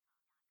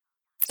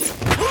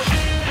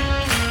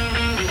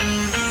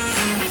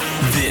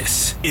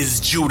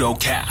is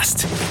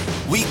JudoCast.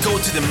 We go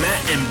to the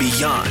mat and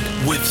beyond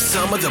with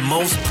some of the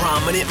most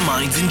prominent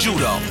minds in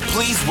judo.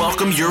 Please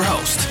welcome your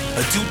host,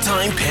 a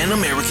two-time Pan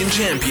American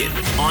champion,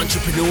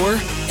 entrepreneur,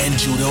 and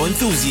judo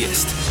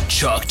enthusiast,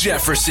 Chuck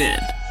Jefferson.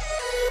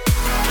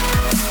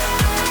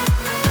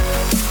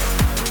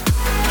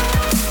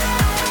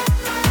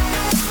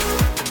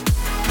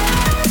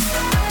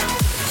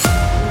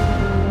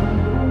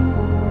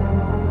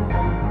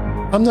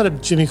 I'm not a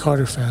Jimmy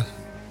Carter fan.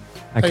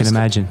 I can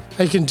imagine.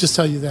 I can just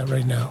tell you that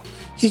right now.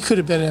 He could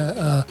have been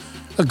a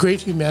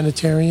great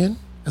humanitarian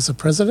as a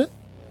president,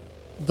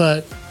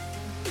 but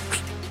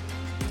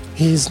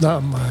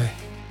I'm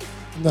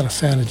not a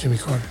fan of Jimmy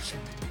Carter.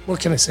 What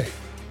can I say?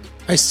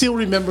 I still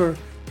remember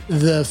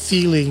the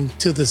feeling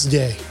to this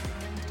day.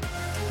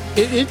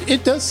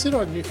 It does sit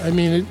on you. I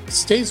mean, it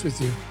stays with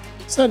you.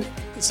 It's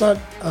not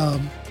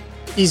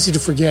easy to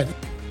forget.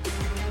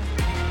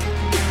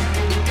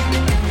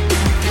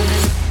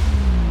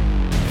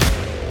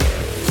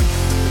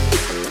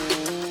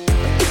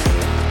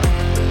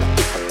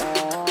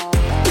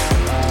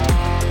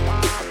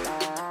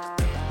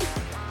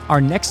 Our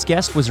next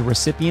guest was a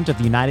recipient of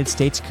the United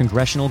States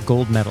Congressional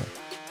Gold Medal.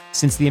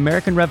 Since the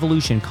American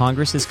Revolution,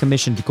 Congress has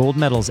commissioned gold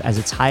medals as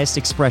its highest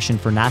expression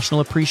for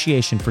national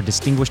appreciation for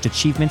distinguished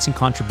achievements and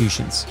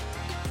contributions.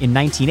 In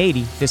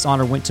 1980, this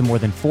honor went to more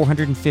than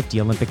 450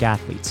 Olympic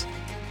athletes,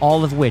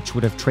 all of which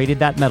would have traded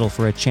that medal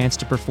for a chance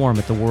to perform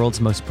at the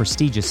world's most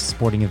prestigious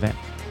sporting event.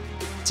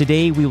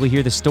 Today, we will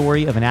hear the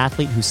story of an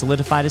athlete who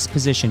solidified his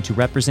position to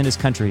represent his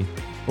country,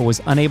 but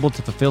was unable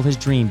to fulfill his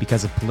dream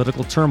because of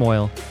political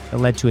turmoil that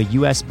led to a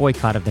U.S.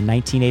 boycott of the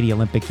 1980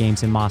 Olympic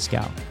Games in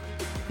Moscow.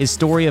 His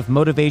story of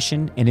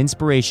motivation and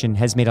inspiration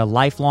has made a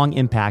lifelong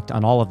impact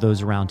on all of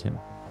those around him.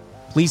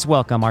 Please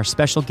welcome our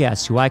special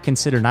guest, who I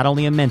consider not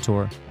only a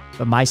mentor,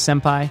 but my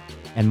senpai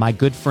and my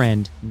good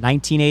friend,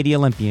 1980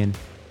 Olympian,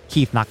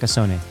 Keith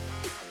Nakasone.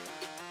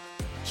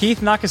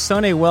 Keith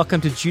Nakasone,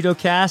 welcome to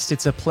JudoCast.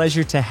 It's a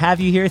pleasure to have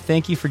you here.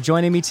 Thank you for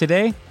joining me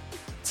today.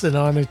 It's an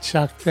honor,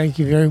 Chuck. Thank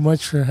you very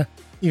much for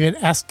even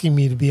asking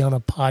me to be on a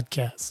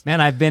podcast. Man,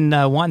 I've been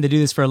wanting to do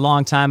this for a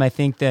long time. I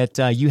think that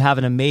you have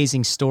an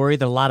amazing story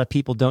that a lot of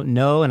people don't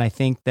know. And I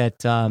think that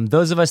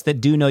those of us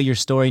that do know your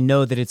story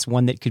know that it's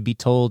one that could be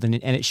told and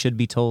it should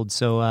be told.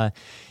 So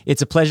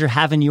it's a pleasure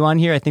having you on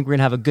here. I think we're going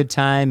to have a good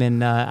time.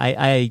 And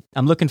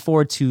I'm looking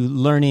forward to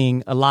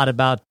learning a lot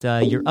about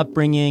your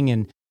upbringing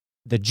and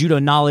the judo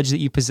knowledge that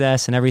you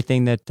possess and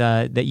everything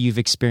that you've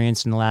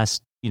experienced in the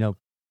last,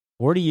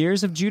 40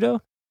 years of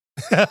judo.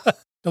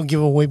 Don't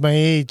give away my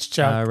age,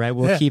 Chuck. All right,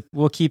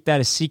 we'll keep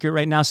that a secret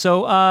right now.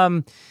 So,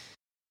 how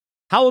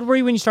old were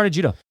you when you started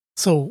judo?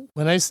 So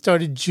when I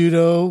started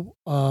judo,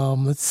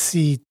 12.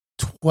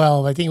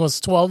 I think I was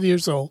 12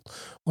 years old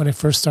when I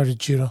first started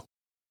judo.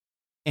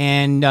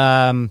 And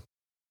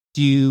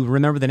do you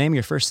remember the name of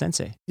your first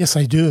sensei? Yes,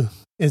 I do.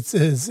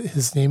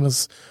 His name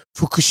was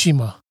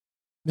Fukushima,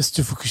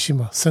 Mr.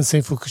 Fukushima, Sensei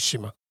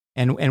Fukushima.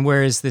 And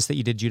where is this that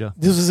you did judo?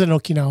 This was in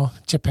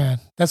Okinawa, Japan.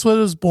 That's where I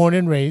was born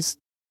and raised.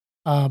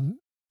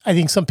 I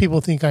think some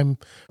people think I'm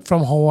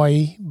from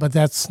Hawaii, but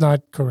that's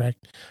not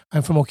correct.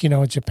 I'm from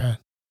Okinawa, Japan.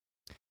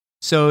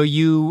 So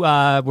you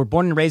were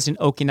born and raised in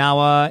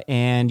Okinawa,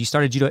 and you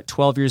started judo at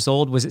 12 years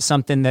old. Was it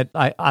something that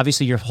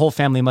obviously your whole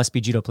family must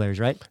be judo players,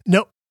 right?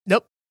 Nope,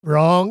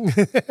 wrong.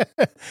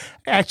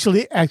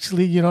 Actually, I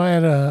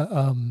had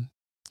a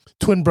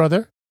twin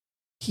brother.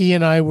 He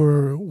and I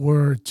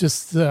were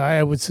just,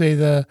 I would say,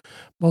 the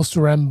most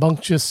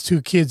rambunctious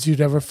two kids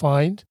you'd ever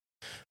find.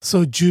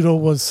 So judo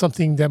was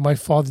something that my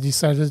father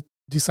decided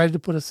to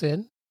put us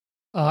in.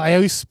 I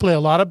used to play a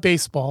lot of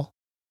baseball,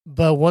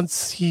 but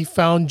once he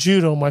found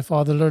judo, my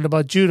father learned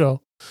about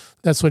judo.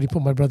 That's what he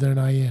put my brother and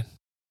I in.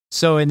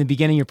 So in the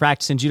beginning, your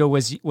practice in judo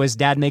was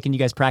Dad making you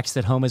guys practice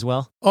at home as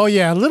well? Oh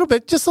yeah,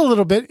 just a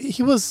little bit.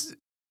 He was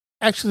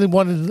actually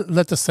wanted to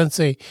let the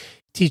sensei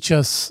teach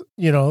us,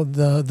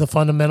 the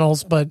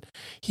fundamentals, but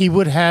he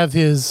would have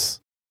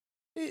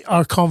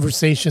our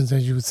conversations,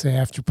 as you would say,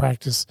 after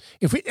practice,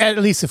 if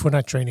we're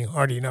not training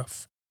hard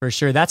enough. For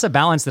sure. That's a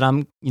balance that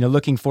I'm,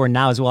 looking for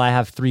now as well. I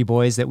have 3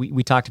 boys that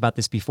we talked about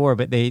this before,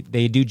 but they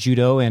do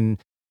judo, and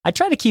I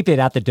try to keep it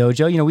at the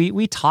dojo.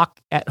 We talk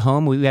at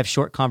home, we have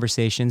short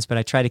conversations, but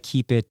I try to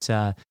keep it,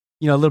 a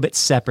little bit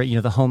separate,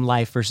 the home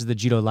life versus the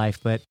judo life.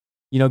 But,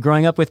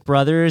 growing up with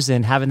brothers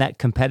and having that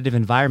competitive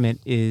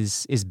environment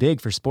is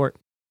big for sport.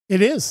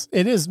 It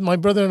is. My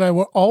brother and I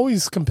were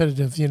always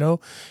competitive,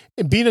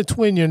 And being a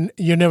twin,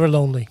 you're never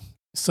lonely.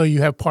 So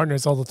you have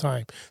partners all the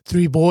time.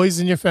 3 boys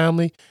in your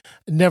family,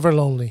 never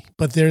lonely.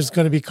 But there's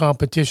going to be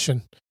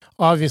competition.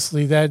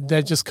 Obviously, that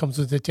just comes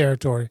with the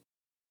territory.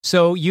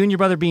 So you and your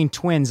brother being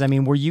twins,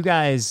 were you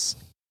guys,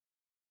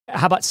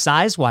 how about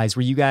size-wise?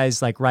 Were you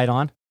guys like right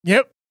on?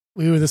 Yep.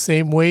 We were the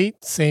same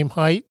weight, same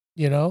height,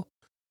 We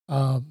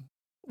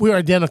were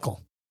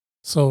identical.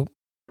 So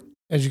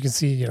as you can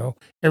see, you know,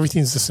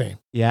 everything's the same.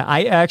 Yeah,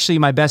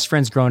 my best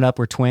friends growing up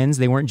were twins.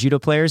 They weren't judo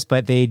players,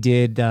 but they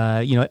did,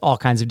 all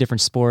kinds of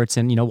different sports.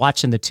 And,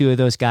 watching the two of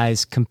those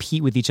guys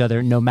compete with each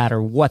other, no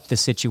matter what the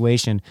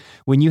situation.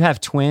 When you have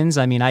twins,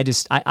 I mean,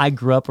 I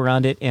grew up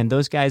around it, and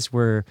those guys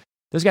were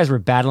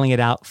battling it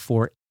out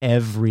for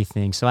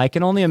everything. So I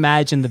can only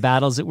imagine the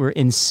battles that were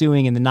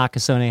ensuing in the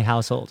Nakasone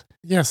household.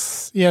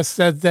 Yes,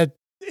 that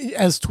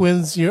as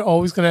twins, you're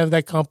always going to have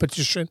that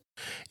competition.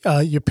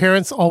 Your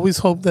parents always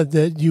hope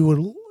that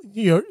you'll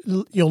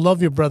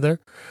love your brother,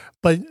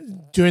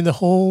 but during the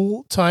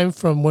whole time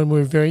from when we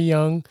were very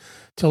young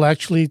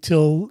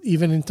till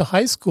even into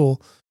high school,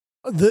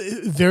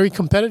 very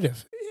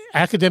competitive,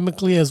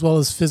 academically as well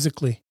as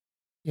physically.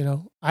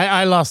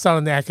 I lost out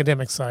on the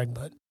academic side,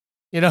 but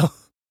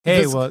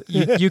Hey, well,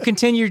 you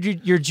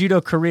continued your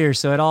judo career,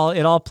 so it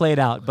all played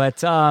out.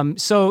 But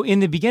so in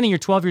the beginning, you're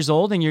 12 years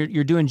old and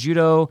you're doing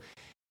judo.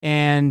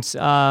 And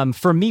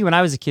for me, when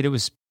I was a kid, it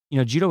was,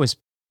 judo was,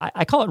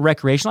 I call it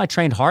recreational. I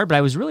trained hard, but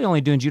I was really only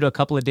doing judo a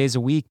couple of days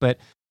a week. But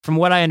from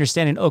what I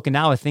understand in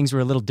Okinawa, things were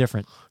a little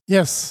different.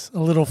 Yes, a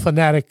little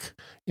fanatic.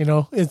 It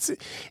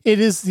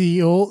is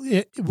the old,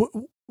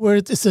 where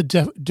it's a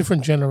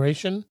different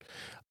generation.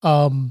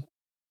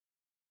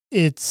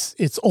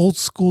 It's old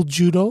school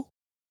judo,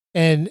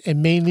 and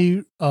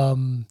mainly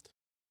the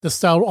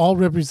style all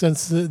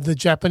represents the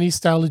Japanese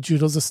style of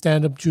judo, the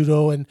stand-up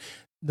judo, and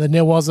the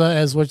newaza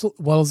as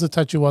well as the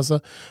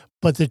tachiwaza,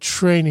 but the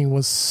training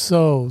was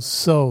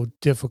so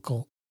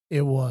difficult.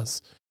 It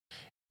was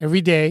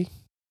every day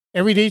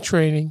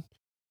training,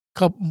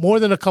 more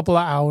than a couple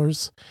of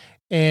hours,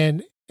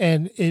 and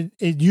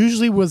it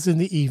usually was in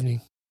the evening,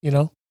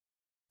 in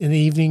the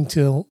evening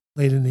till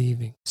late in the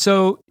evening.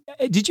 So,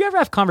 did you ever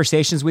have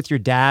conversations with your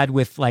dad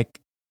with like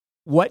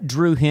what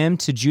drew him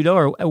to judo,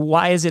 or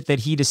why is it that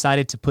he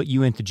decided to put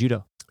you into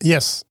judo?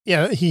 Yes.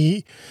 Yeah.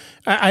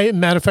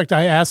 Matter of fact,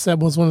 I asked, that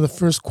was one of the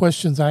first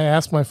questions I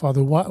asked my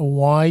father,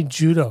 why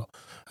judo?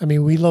 I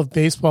mean, we love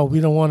baseball. We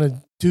don't want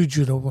to do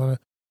judo. We want to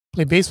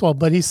play baseball.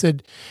 But he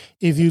said,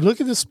 if you look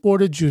at the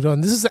sport of judo,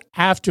 and this is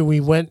after we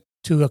went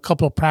to a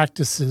couple of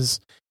practices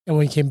and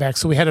we came back,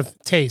 so we had a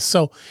taste.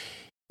 So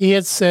he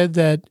had said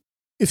that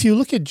if you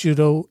look at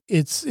judo,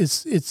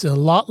 it's a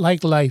lot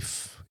like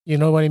life. You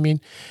know what I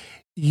mean?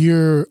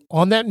 You're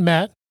on that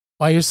mat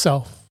by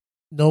yourself.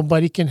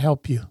 Nobody can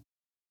help you.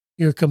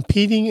 You're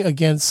competing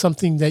against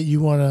something that you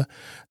want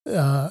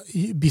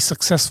to be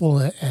successful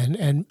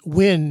and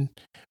win,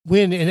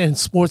 and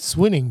sports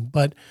winning.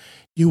 But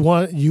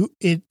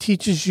it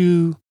teaches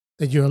you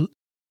that you're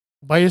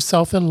by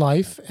yourself in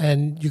life,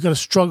 and you got to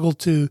struggle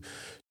to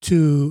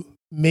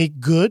make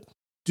good,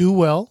 do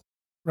well,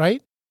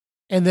 right?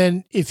 And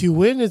then if you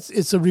win,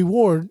 it's a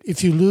reward.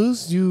 If you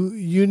lose,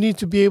 you need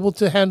to be able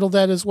to handle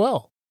that as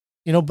well.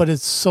 But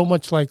it's so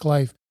much like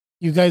life.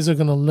 You guys are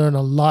going to learn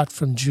a lot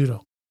from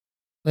judo.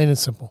 Plain and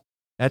simple.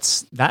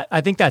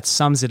 I think that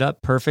sums it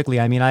up perfectly.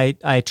 I mean,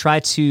 I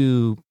try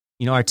to,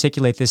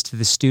 articulate this to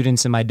the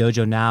students in my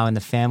dojo now and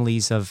the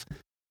families of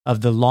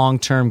the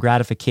long-term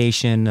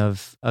gratification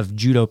of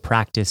judo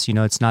practice.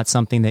 It's not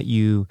something that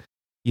you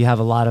have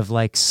a lot of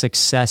like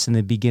success in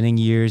the beginning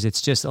years.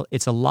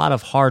 It's a lot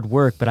of hard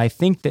work, but I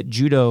think that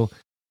judo,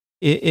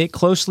 it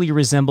closely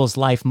resembles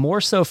life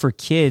more so for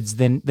kids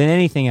than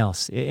anything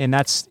else. And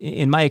that's,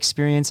 in my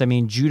experience, I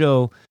mean,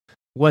 judo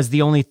was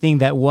the only thing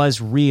that was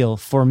real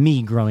for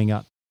me growing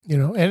up.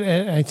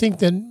 And I think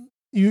that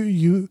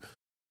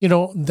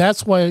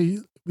that's why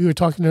we were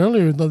talking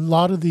earlier, a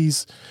lot of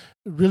these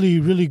really,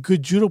 really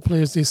good judo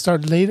players, they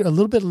start later, a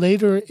little bit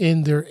later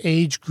in their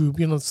age group.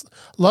 A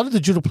lot of the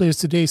judo players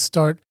today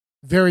start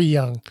very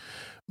young,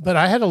 but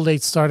I had a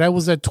late start. I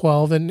was at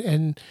 12,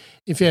 and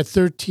if you had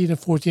 13 and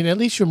 14, at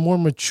least you're more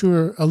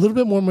mature, a little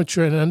bit more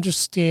mature, and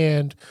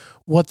understand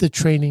what the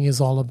training is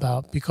all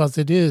about, because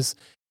it is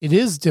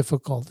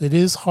difficult. It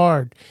is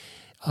hard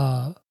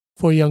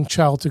for a young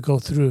child to go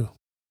through.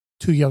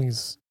 Too young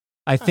is.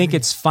 I think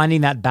it's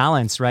finding that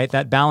balance, right?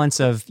 That balance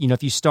of,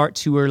 if you start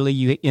too early,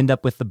 you end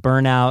up with the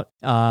burnout.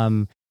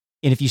 And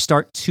if you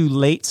start too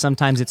late,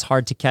 sometimes it's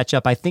hard to catch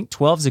up. I think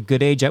 12 is a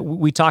good age.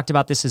 We talked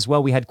about this as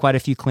well. We had quite a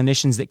few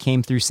clinicians that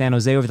came through San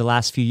Jose over the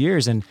last few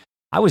years, and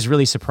I was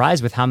really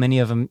surprised with how many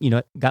of them,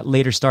 got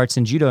later starts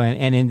in judo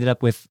and ended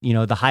up with,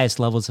 the highest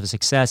levels of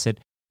success at,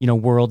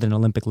 world and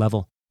Olympic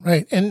level.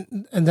 Right.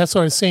 And that's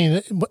what I was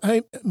saying.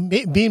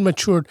 Being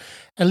matured,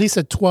 at least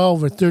at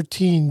 12 or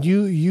 13,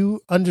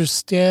 you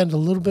understand a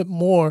little bit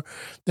more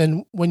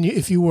than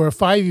if you were a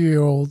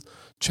 5-year-old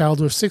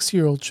child or a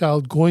 6-year-old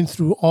child going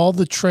through all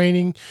the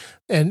training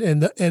and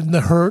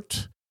the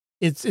hurt.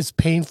 It's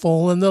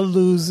painful, and the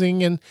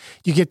losing, and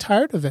you get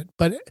tired of it.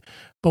 But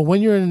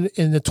when you're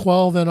in the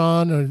 12 and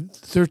on, or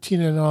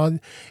 13 and on,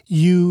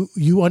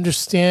 you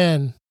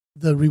understand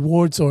the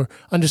rewards, or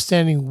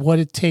understanding what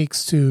it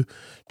takes to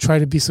try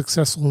to be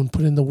successful and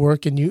put in the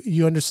work. And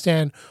you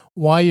understand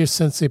why your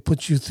sensei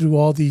puts you through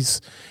all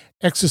these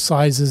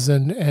exercises,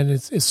 and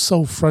it's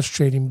so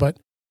frustrating, but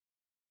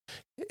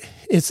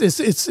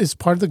it's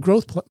part of the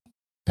growth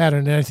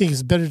pattern. And I think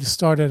it's better to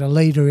start at a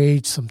later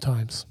age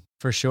sometimes.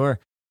 For sure.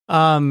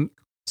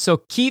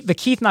 So the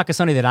Keith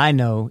Nakasone that I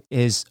know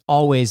is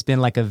always been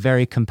like a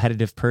very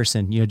competitive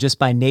person, just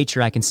by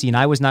nature I can see, and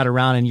I was not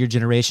around in your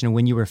generation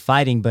when you were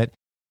fighting, but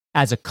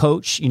as a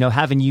coach,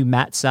 having you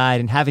mat side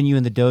and having you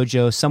in the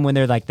dojo, someone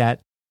there like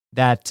that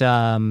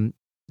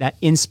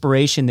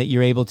inspiration that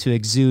you're able to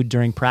exude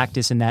during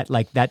practice, and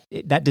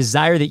that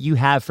desire that you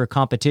have for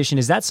competition.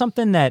 Is that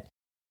something that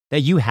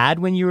you had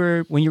when you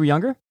were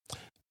younger?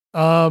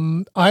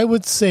 I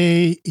would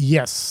say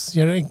yes.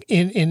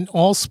 In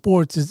all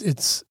sports,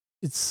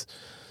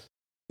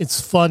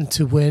 it's fun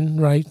to win,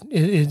 right?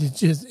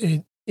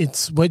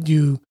 It's what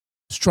you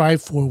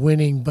strive for,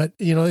 winning. But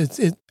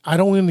I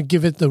don't want to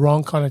give it the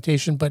wrong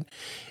connotation, but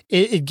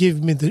it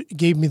gave me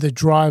the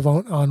drive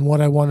on what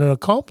I wanted to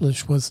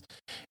accomplish was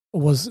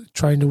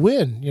trying to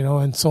win,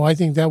 and so I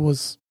think that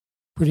was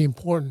pretty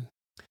important.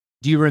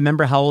 Do you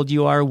remember how old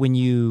you are when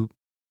you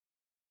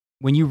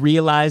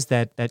realized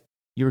that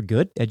you were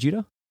good at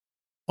judo?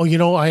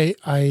 Oh,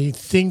 I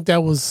think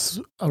that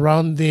was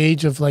around the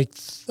age of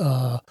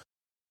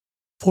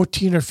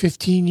 14 or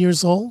 15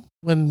 years old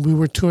when we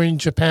were touring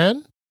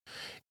Japan.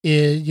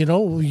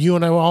 You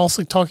and I were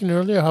also talking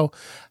earlier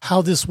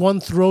how this one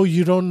throw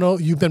you don't know,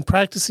 you've been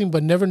practicing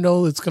but never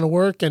know it's going to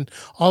work, and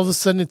all of a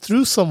sudden it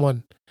threw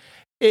someone.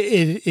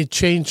 It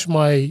changed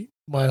my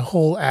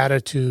whole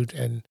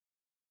attitude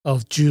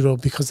of judo,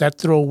 because that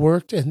throw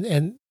worked,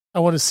 and I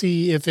want to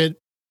see if it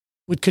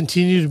would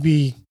continue to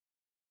be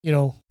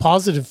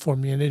positive for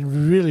me, and it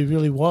really,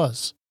 really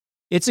was.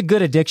 It's a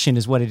good addiction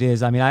is what it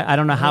is. I mean, I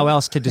don't know how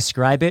else to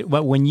describe it,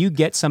 but when you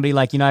get somebody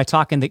like, I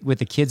talk with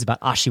the kids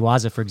about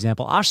Ashiwaza, for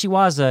example.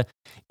 Ashiwaza,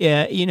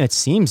 it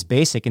seems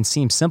basic and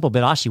seems simple,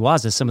 but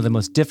Ashiwaza is some of the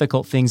most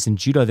difficult things in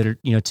judo that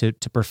are,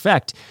 to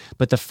perfect.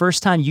 But the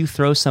first time you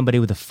throw somebody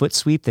with a foot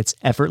sweep that's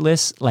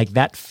effortless, like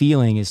that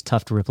feeling is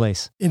tough to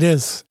replace. It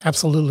is,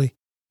 absolutely.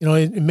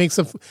 It makes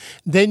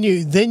then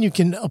you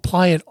can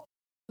apply it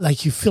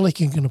like you feel like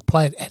you can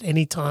apply it at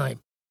any time.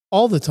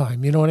 All the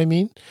time, you know what I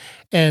mean?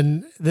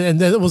 And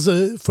that was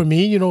for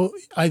me,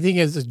 I think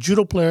as a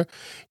judo player,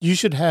 you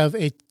should have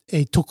a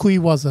tokui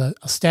waza,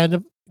 a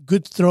stand-up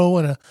good throw,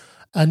 and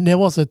a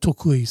newaza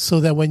tokui, so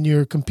that when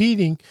you're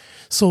competing,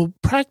 so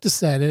practice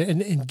that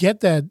and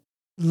get that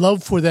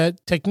love for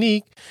that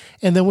technique.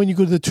 And then when you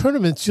go to the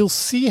tournaments, you'll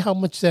see how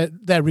much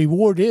that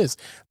reward is.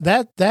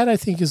 That I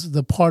think is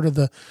the part of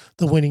the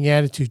winning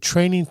attitude,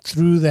 training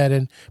through that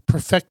and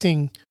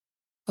perfecting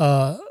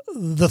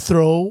the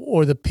throw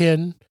or the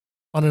pin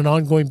on an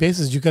ongoing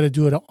basis. You got to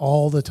do it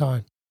all the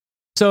time.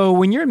 So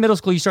when you're in middle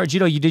school, you start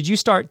judo. Did you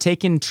start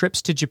taking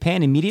trips to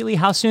Japan immediately?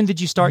 How soon did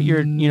you start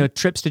your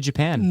trips to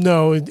Japan?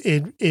 No,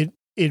 it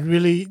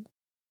really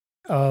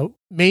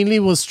mainly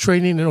was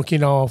training in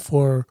Okinawa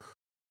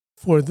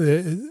for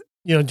the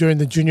during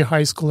the junior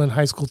high school and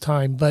high school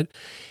time. But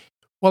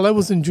while I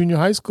was in junior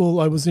high school,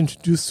 I was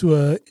introduced to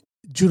a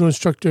judo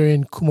instructor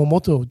in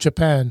Kumamoto,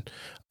 Japan.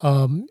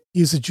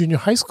 He's a junior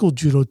high school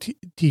judo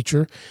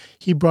teacher.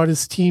 He brought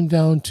his team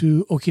down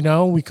to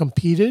Okinawa. We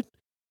competed.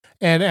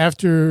 And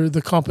after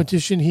the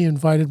competition, he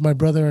invited my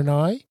brother and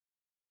I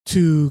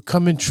to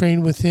come and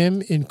train with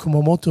him in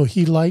Kumamoto.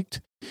 He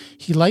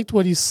liked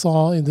what he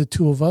saw in the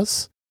two of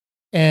us.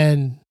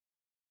 And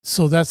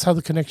so that's how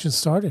the connection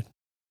started.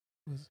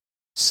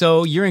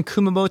 So you're in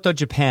Kumamoto,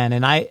 Japan,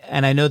 and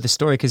I know the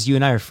story because you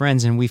and I are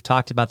friends and we've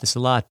talked about this a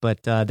lot,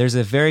 but there's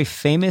a very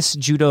famous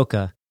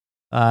judoka,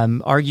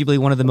 arguably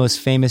one of the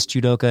most famous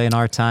judoka in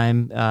our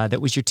time,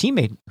 that was your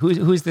teammate.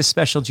 Who is this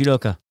special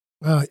judoka?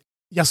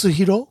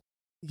 Yasuhiro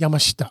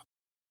Yamashita.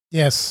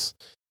 Yes,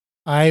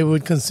 I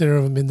would consider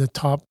him in the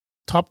top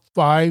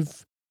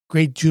 5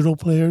 great judo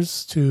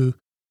players to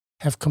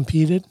have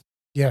competed.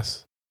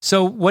 Yes.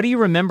 So what do you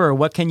remember?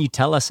 What can you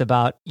tell us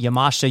about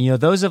Yamashita?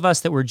 Those of us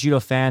that were judo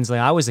fans,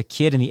 like I was a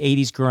kid in the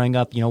 80s growing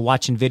up,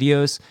 watching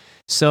videos.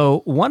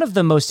 So one of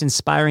the most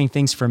inspiring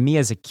things for me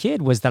as a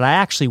kid was that I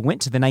actually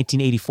went to the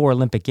 1984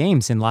 Olympic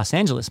Games in Los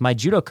Angeles. My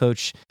judo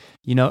coach,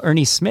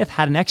 Ernie Smith,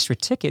 had an extra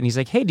ticket, and he's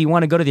like, "Hey, do you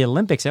want to go to the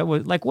Olympics?" I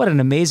was like, what an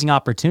amazing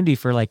opportunity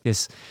for like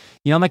this,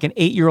 I'm like an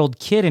 8-year-old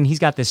kid, and he's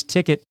got this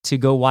ticket to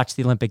go watch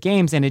the Olympic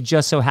Games. And it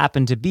just so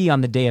happened to be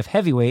on the day of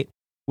heavyweight,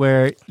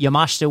 where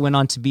Yamashita went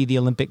on to be the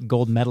Olympic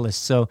gold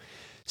medalist. So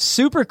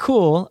super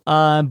cool.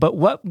 But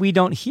what we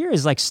don't hear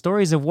is like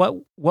stories of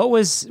what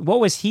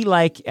was he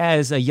like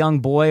as a young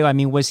boy? I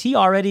mean, was he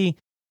already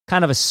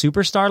kind of a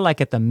superstar,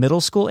 like at the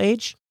middle school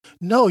age?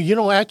 No,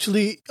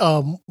 actually,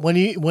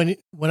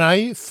 when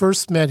I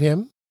first met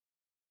him,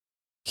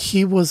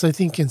 he was, I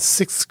think, in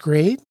 6th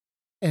grade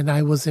and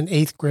I was in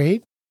 8th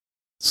grade.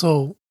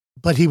 So,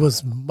 but he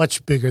was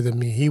much bigger than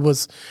me. He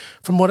was,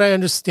 from what I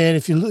understand,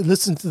 if you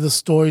listen to the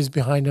stories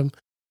behind him,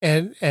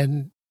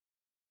 and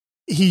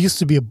he used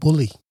to be a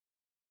bully.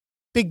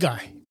 Big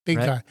guy,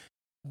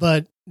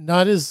 but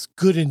not as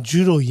good in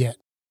judo yet.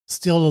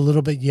 Still a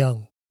little bit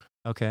young.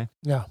 Okay.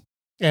 Yeah.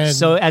 And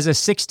so as a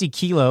 60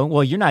 kilo,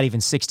 well, you're not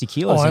even 60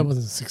 kilos. I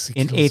wasn't 60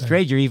 kilos. In 8th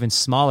grade, you're even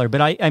smaller.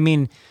 But I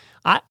mean,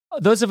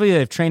 those of you that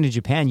have trained in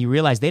Japan, you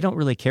realize they don't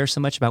really care so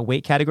much about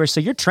weight categories. So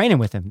you're training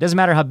with him. Doesn't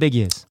matter how big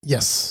he is.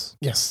 Yes,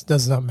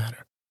 does not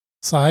matter.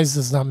 Size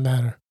does not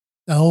matter.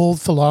 The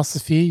old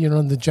philosophy,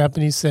 the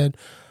Japanese said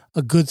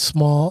a good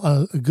small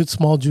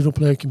judo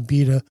player can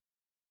beat a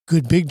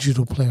good big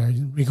judo player,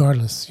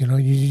 regardless.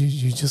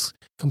 You just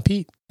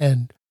compete.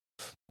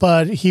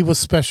 But he was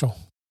special.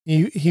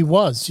 He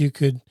was. You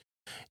could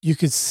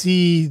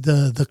see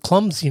the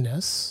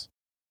clumsiness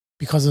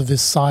because of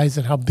his size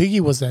and how big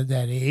he was at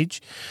that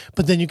age.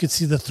 But then you could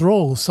see the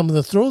throws. Some of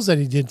the throws that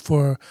he did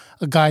for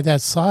a guy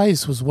that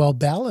size was well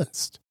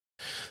balanced.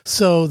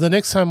 So the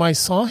next time I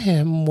saw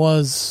him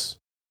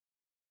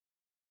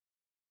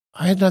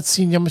I had not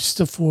seen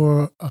Yamashita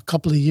for a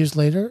couple of years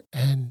later,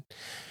 and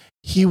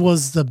he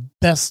was the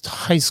best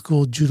high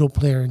school judo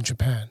player in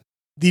Japan.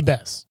 The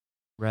best.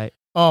 Right.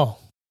 Oh,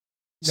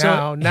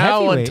 now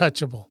heavyweight.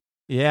 untouchable.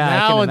 Yeah,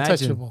 now I can imagine.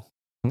 untouchable.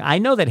 I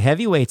know that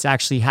heavyweights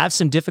actually have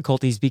some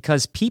difficulties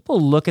because people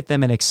look at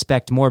them and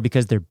expect more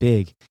because they're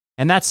big.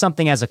 And that's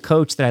something as a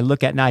coach that I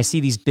look at now. I see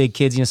these big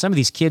kids, some of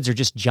these kids are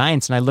just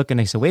giants. And I look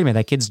and I say, wait a minute,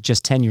 that kid's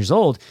just 10 years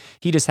old.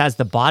 He just has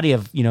the body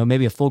of,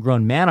 maybe a full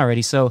grown man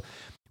already. So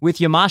with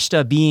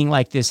Yamashita being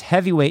like this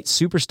heavyweight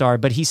superstar,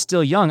 but he's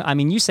still young. I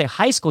mean, you say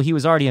high school, he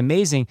was already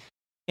amazing.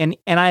 And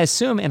I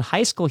assume in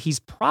high school, he's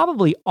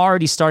probably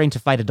already starting to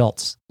fight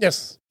adults.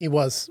 Yes, he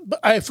was. But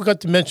I forgot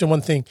to mention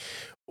one thing.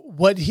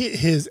 What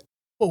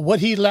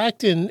he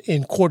lacked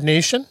in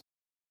coordination,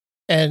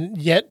 and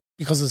yet,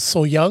 because it's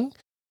so young,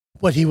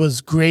 what he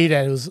was great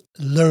at was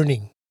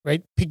learning,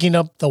 right? Picking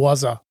up the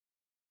waza.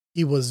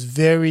 He was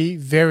very,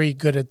 very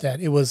good at that.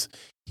 He was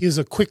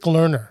a quick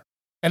learner.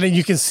 And then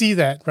you can see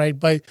that,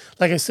 right? Like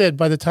I said,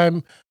 by the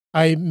time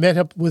I met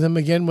up with him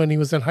again when he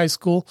was in high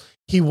school,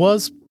 he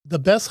was the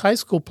best high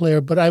school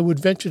player, but I would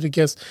venture to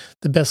guess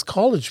the best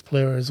college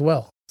player as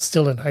well,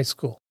 still in high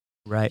school.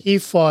 Right. He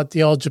fought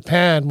the All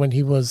Japan when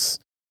he was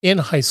in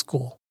high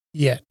school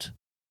yet,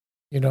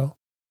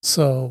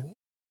 So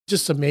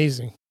just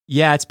amazing.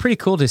 Yeah, it's pretty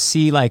cool to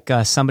see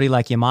somebody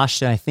like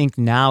Yamashita. I think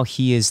now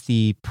he is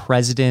the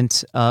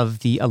president of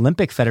the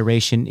Olympic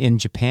Federation in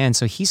Japan.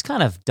 So he's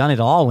kind of done it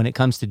all when it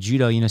comes to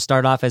judo.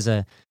 Start off as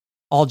a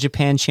All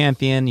Japan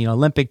champion,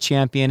 Olympic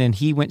champion, and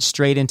he went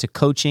straight into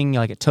coaching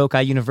at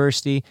Tokai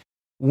University.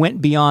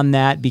 Went beyond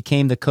that,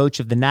 became the coach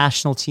of the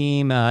national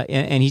team,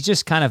 and he's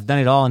just kind of done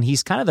it all. And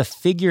he's kind of the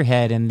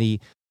figurehead and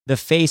the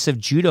face of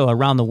judo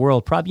around the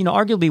world. Probably,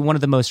 arguably one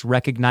of the most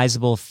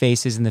recognizable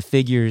faces and the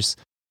figures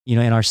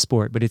in our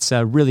sport. But it's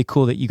really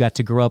cool that you got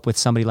to grow up with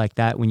somebody like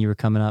that when you were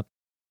coming up.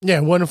 Yeah,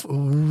 wonderful,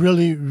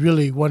 really,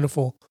 really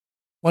wonderful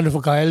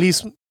guy. At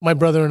least my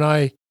brother and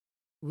I,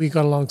 we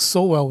got along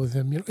so well with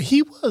him.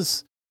 He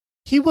was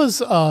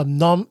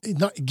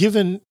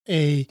given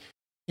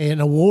an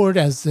award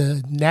as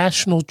the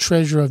National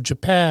Treasure of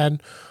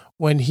Japan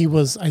when he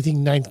was, I think,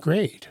 9th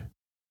grade.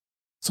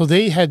 So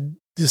they had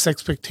this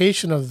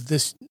expectation of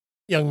this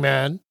young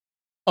man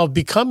of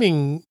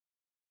becoming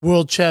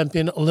world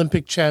champion,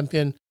 Olympic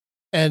champion,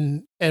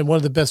 and one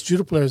of the best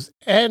judo players.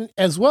 And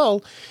as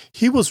well,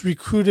 he was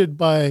recruited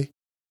by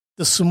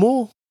the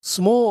sumo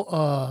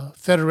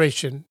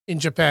federation in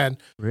Japan.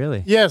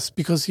 Really? Yes,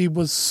 because he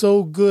was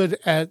so good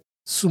at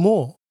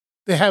sumo.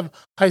 They have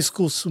high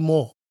school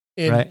sumo.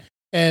 Right.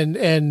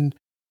 And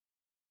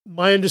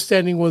my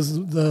understanding was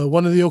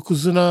one of the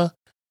yokozuna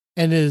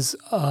and his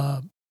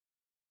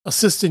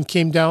assistant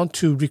came down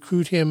to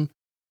recruit him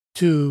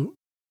to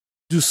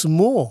do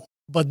sumo.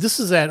 But this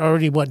is at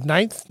already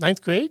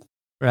ninth grade?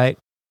 Right.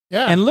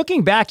 Yeah. And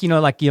looking back,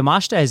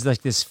 Yamashita is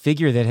like this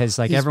figure that has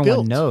everyone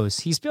built. knows.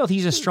 He's built.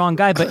 He's a strong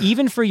guy. But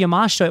even for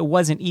Yamashita, it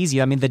wasn't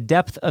easy. I mean, the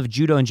depth of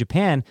judo in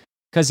Japan,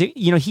 because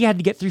he had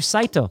to get through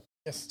Saito.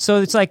 Yes.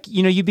 So it's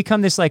you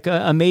become this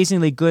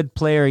amazingly good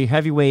player, you're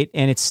heavyweight,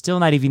 and it's still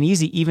not even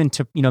easy even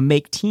to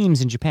make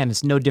teams in Japan.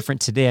 It's no different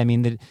today. I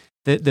mean,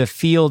 the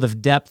field of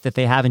depth that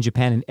they have in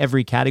Japan in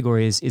every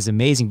category is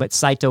amazing. But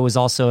Saito was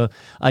also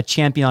a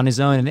champion on his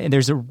own, and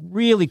there's a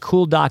really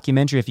cool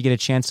documentary if you get a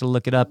chance to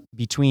look it up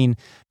between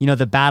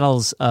the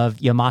battles of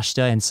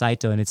Yamashita and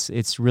Saito, and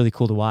it's really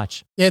cool to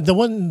watch. Yeah, the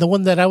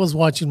one that I was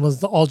watching was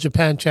the All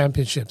Japan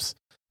Championships.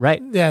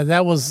 Right. Yeah,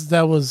 that was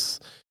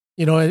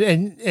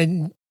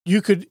and you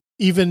could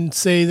even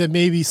say that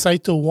maybe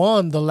Saito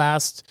won the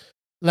last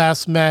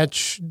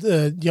match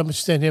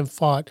Yamashita and him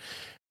fought.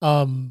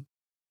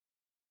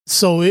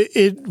 So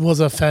it was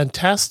a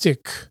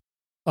fantastic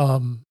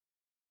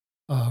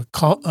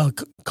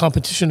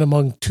competition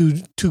among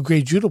two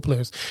great judo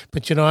players.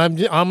 But I'm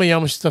a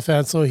Yamashita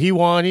fan, so he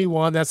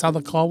won. That's how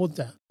the call was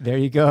done. There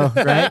you go.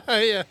 Right.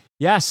 Yeah.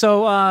 Yeah.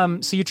 So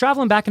you're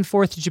traveling back and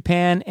forth to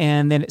Japan,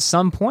 and then at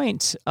some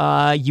point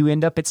you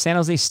end up at San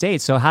Jose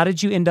State. So how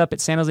did you end up at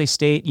San Jose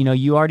State?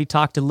 You already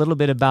talked a little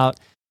bit about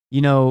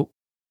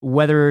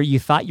whether you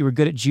thought you were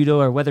good at judo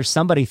or whether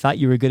somebody thought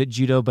you were good at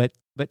judo, but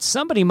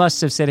somebody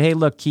must have said, "Hey,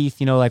 look, Keith,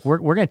 we're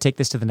going to take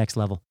this to the next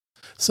level."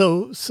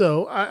 So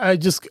I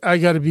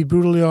got to be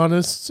brutally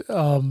honest.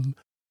 The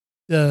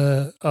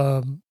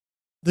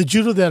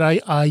judo that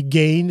I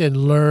gained and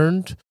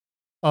learned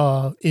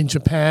in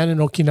Japan and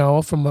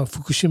Okinawa, from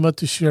Fukushima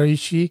to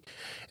Shiraishi,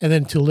 and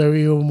then to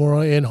Larry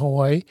Omura in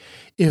Hawaii.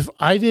 If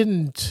I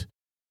didn't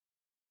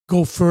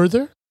go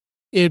further,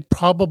 it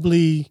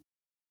probably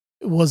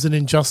was an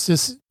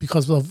injustice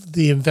because of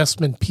the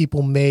investment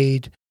people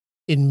made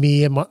in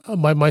me and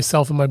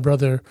myself and my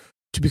brother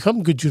to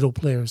become good judo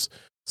players.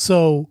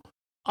 So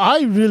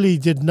I really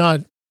did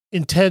not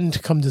intend to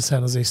come to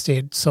San Jose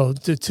State. So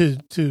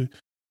to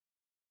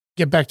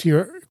get back to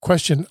your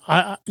question,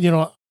 I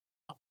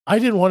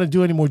didn't want to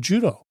do any more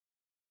judo.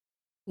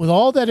 With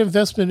all that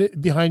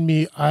investment behind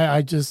me,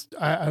 I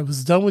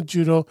was done with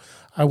judo.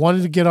 I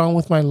wanted to get on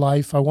with my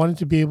life. I wanted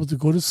to be able to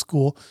go to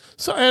school.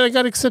 So and I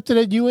got accepted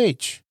at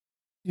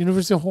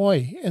University of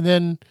Hawaii. And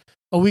then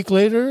a week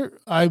later,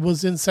 I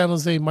was in San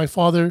Jose. My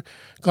father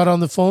got on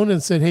the phone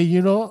and said, "Hey,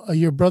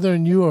 your brother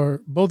and you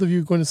are both of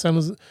you going to San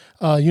Jose,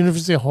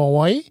 University of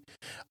Hawaii.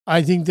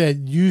 I think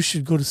that you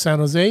should go to San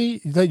Jose.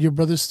 Let your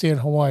brother stay in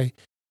Hawaii.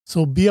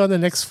 So be on the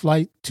next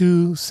flight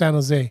to San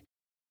Jose."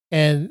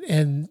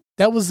 And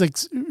that was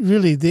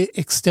really the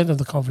extent of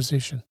the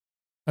conversation.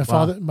 My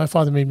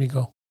father made me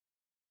go.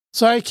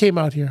 So I came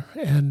out here,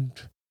 and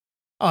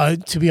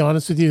to be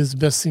honest with you, it was the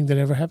best thing that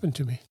ever happened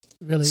to me.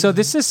 Really. So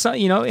this is,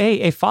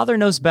 a father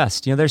knows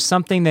best. There's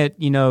something that,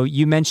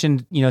 you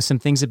mentioned, some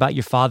things about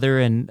your father,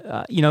 and,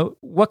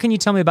 what can you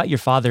tell me about your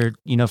father,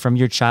 from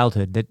your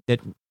childhood that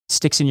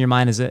sticks in your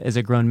mind as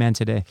a grown man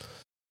today?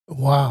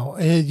 Wow.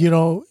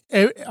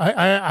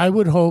 I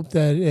would hope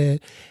that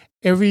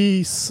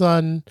every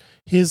son,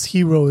 his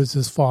hero is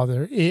his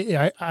father.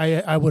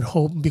 I would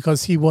hope,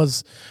 because he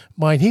was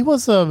mine. He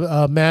was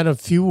a man of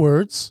few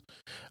words.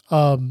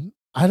 To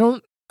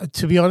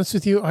be honest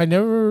with you, I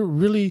never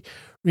really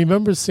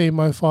remember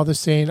my father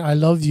saying, "I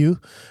love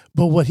you."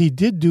 But what he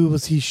did do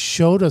was he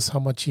showed us how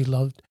much he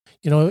loved.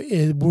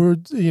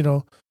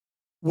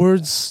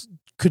 Words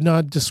could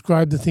not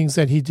describe the things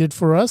that he did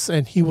for us.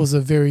 And he was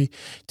to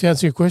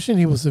answer your question,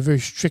 he was a very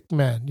strict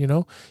man.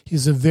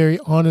 He's a very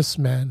honest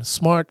man,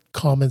 smart,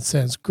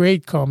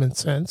 great common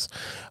sense,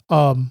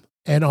 and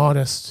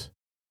honest,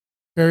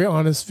 very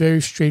honest,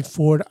 very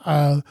straightforward.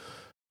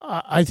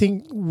 I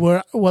think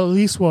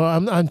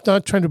I'm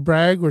not trying to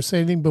brag or say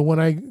anything, but when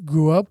I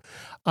grew up,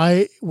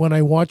 when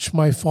I watched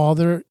my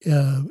father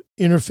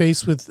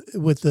interface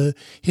with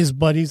his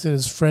buddies and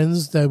his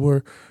friends that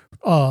were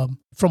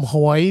from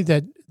Hawaii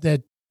that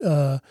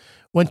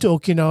went to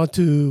Okinawa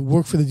to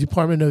work for the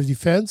Department of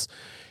Defense,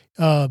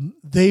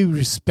 they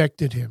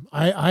respected him.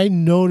 I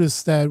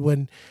noticed that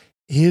when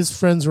his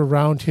friends were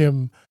around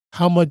him,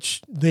 how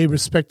much they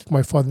respected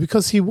my father,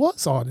 because he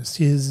was honest.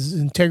 His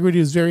integrity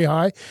was very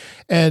high,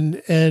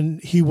 and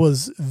he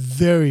was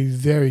very,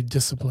 very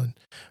disciplined.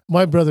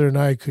 My brother and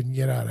I couldn't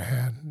get out of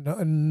hand.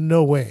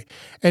 No way.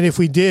 And if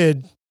we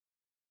did,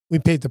 we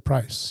paid the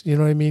price. You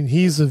know what I mean?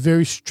 He's a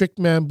very strict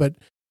man, but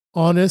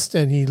honest,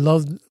 and he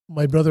loved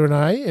my brother and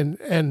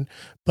I,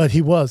 but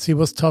he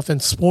was tough,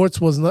 and sports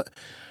was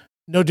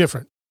no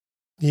different.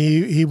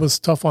 He was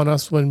tough on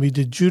us when we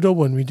did judo,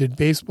 when we did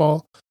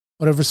baseball,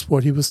 whatever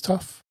sport, he was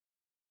tough.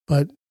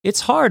 But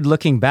it's hard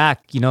looking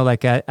back,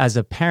 as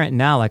a parent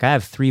now. Like, I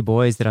have 3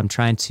 boys that I'm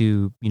trying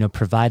to,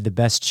 provide the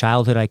best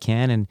childhood I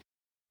can,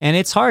 and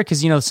it's hard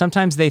because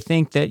sometimes they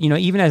think that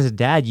even as a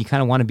dad, you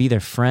kind of want to be their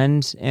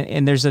friend,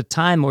 and there's a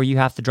time where you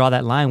have to draw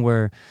that line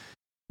where,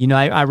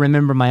 I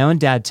remember my own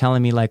dad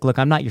telling me, like, "Look,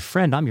 I'm not your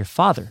friend, I'm your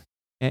father,"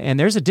 and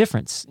there's a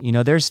difference.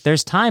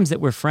 There's times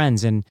that we're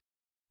friends, and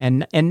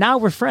now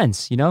we're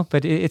friends,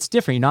 but it's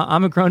different.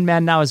 I'm a grown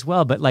man now as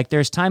well, but like,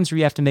 there's times where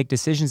you have to make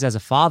decisions as a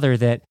father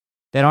that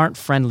aren't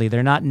friendly,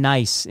 they're not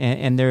nice,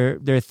 and there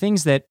are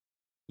things that,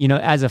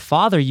 as a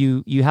father,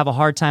 you have a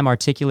hard time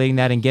articulating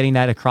that and getting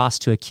that across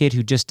to a kid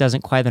who just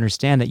doesn't quite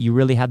understand that you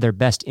really have their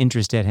best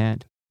interest at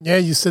hand. Yeah,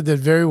 you said that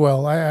very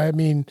well. I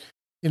mean,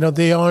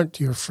 they aren't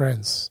your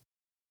friends.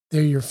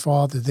 They're your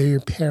father, they're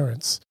your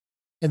parents,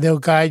 and they'll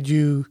guide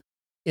you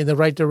in the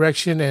right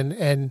direction,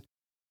 and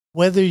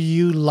whether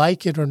you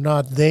like it or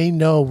not, they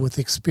know with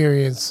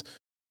experience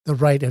the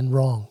right and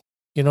wrong.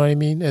 You know what I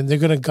mean? And they're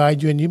going to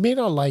guide you, and you may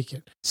not like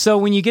it. So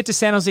when you get to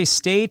San Jose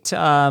State,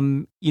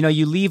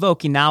 you leave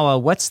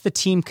Okinawa. What's the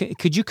team?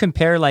 Could you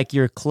compare like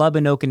your club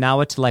in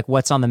Okinawa to like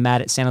what's on the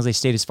mat at San Jose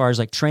State as far as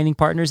like training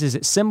partners? Is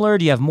it similar?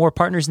 Do you have more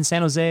partners in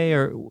San Jose,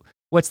 or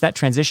what's that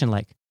transition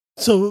like?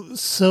 So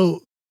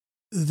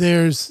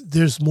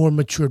there's more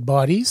matured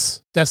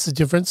bodies. That's the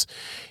difference.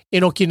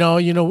 In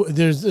Okinawa,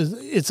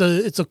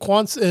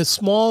 it's a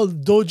small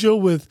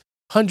dojo with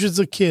hundreds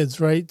of kids,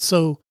 right?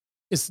 So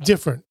it's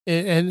different.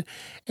 And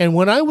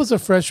when I was a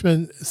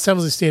freshman, San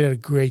Jose State had a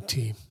great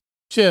team.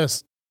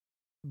 Just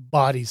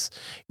bodies.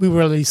 We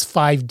were at least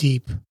 5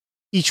 deep,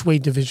 each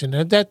weight division.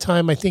 At that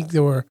time, I think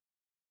there were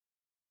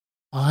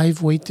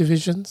 5 weight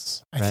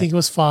divisions. I think it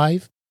was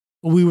 5.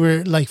 But we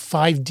were like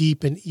 5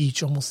 deep in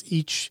almost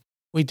each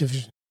weight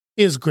division.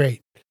 It was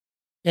great.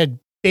 It had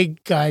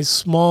big guys,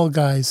 small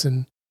guys,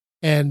 and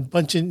a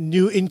bunch of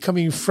new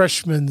incoming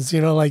freshmen,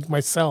 like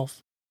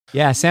myself.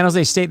 Yeah, San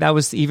Jose State, that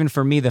was even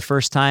for me the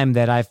first time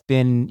that I've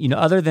been,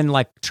 other than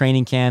like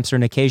training camps or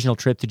an occasional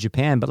trip to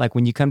Japan, but like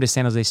when you come to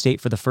San Jose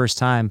State for the first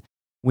time,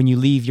 when you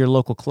leave your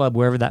local club,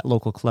 wherever that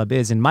local club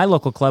is, and my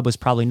local club was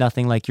probably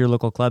nothing like your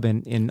local club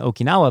in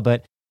Okinawa,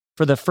 but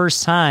for the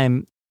first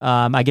time,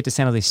 I get to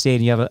San Jose State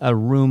and you have a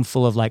room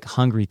full of like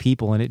hungry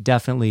people, and it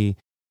definitely,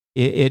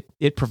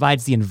 it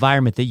provides the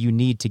environment that you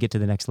need to get to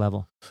the next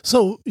level.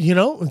 So,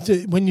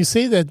 when you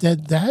say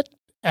that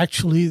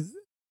actually,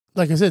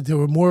 like I said, there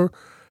were more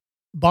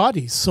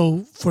bodies.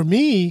 So for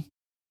me,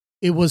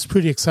 it was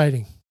pretty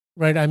exciting,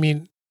 right? I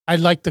mean, I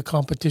liked the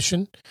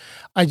competition.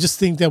 I just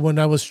think that when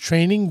I was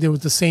training, there was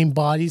the same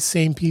bodies,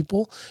 same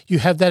people. You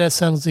have that at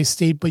San Jose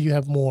State, but you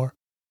have more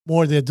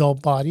of the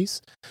adult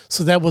bodies.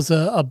 So that was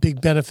a big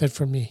benefit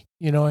for me,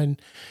 and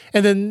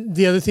then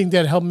the other thing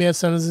that helped me at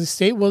San Jose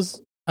State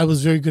was I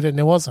was very good at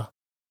newaza.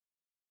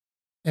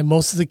 And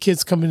most of the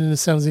kids coming into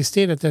San Jose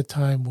State at that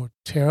time were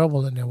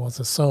terrible at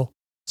newaza.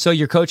 So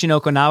your coach in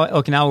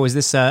Okinawa, was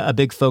this a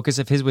big focus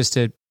of his, was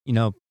to,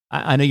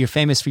 I know you're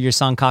famous for your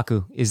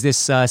sankaku. Is this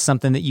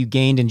something that you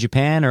gained in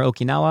Japan or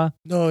Okinawa?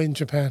 No, in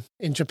Japan.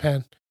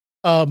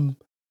 Like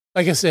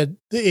I said,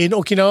 in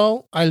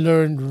Okinawa, I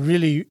learned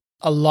really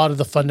a lot of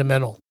the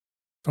fundamental,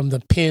 from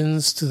the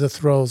pins to the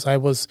throws.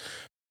 Mr.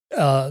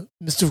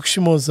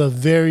 Fukushima was a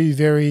very,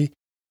 very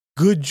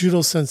good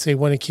judo sensei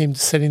when it came to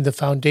setting the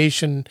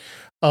foundation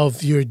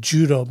of your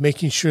judo,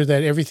 making sure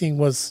that everything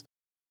was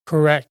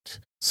correct.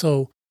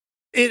 So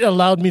it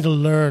allowed me to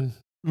learn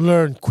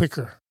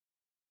quicker.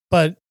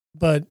 But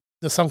the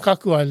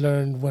sankaku I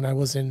learned when I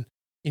was in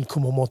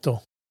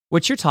Kumamoto.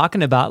 What you're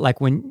talking about,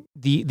 like when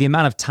the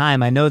amount of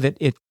time, I know that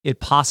it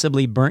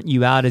possibly burnt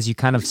you out as you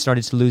kind of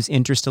started to lose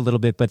interest a little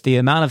bit, but the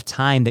amount of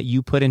time that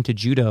you put into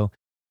judo,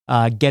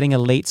 getting a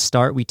late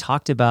start, we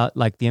talked about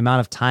like the amount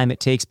of time it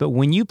takes, but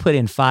when you put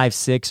in 5,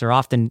 6, or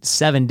often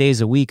 7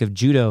 days a week of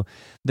judo,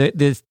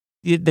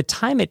 the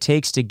time it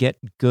takes to get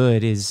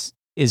good is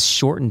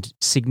shortened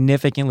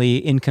significantly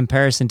in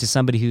comparison to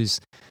somebody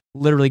who's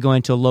literally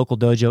going to a local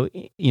dojo,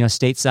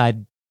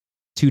 stateside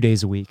 2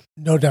 days a week.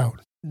 No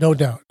doubt.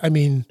 I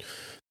mean,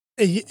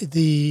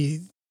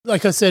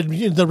 like I said,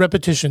 the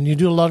repetition, you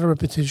do a lot of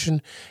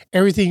repetition,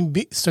 everything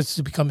starts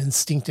to become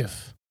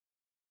instinctive.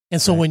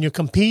 And so when you're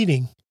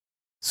competing,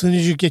 as soon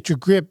as you get your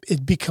grip,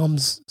 it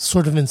becomes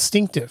sort of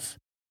instinctive.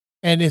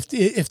 And if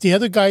the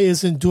other guy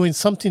isn't doing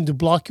something to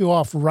block you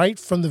off right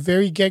from the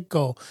very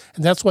get-go,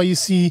 and that's why you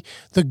see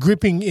the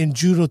gripping in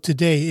judo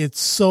today, it's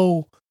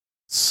so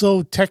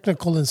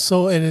technical and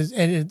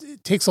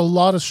it takes a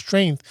lot of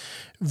strength,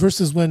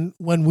 versus when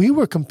we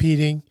were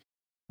competing,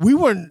 we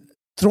weren't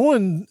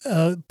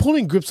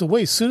pulling grips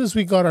away. As soon as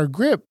we got our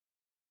grip,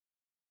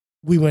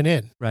 we went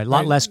in. Right, a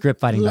lot less grip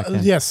fighting back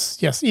then. Yes.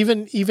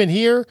 Even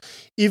here,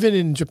 even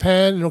in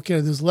Japan,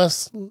 there's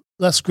less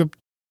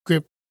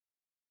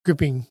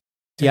gripping.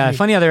 Yeah,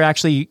 funny how they're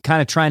actually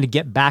kind of trying to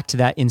get back to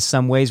that in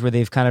some ways, where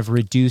they've kind of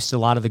reduced a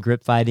lot of the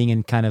grip fighting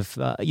and kind of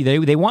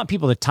they want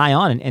people to tie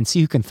on and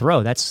see who can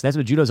throw. That's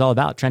what judo's all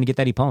about, trying to get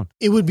that ippon.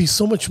 It would be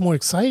so much more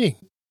exciting.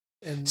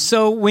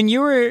 So when you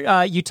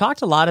were you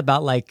talked a lot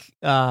about like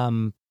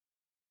your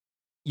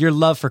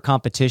love for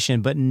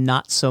competition, but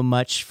not so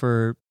much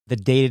for the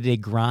day-to-day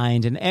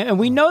grind, and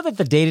we know that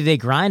the day-to-day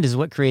grind is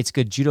what creates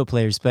good judo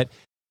players. But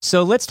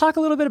so let's talk a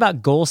little bit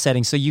about goal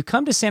setting. So you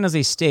come to San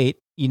Jose State,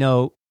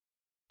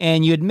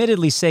 and you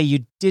admittedly say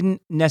you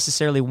didn't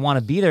necessarily want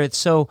to be there.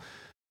 So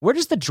where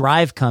does the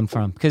drive come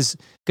from? Because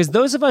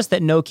those of us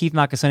that know Keith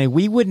Nakasone,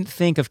 we wouldn't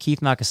think of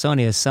Keith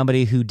Nakasone as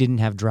somebody who didn't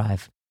have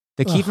drive.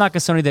 The Keith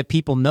Nakasone that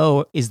people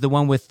know is the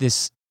one with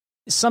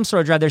some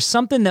sort of drive. There's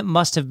something that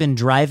must have been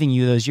driving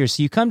you those years.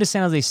 So you come to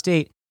San Jose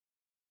State.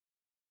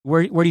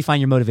 Where do you find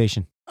your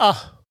motivation? Like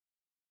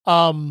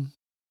I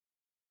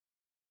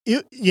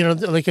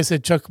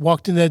said, Chuck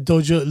walked in that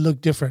dojo, it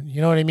looked different.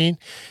 You know what I mean?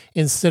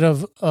 Instead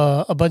of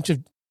a bunch of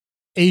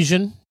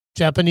Asian,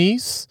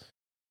 Japanese,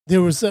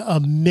 there was a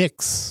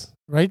mix,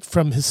 right?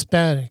 From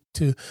Hispanic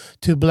to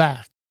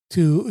black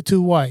to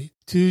white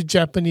to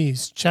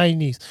Japanese,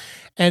 Chinese,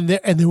 and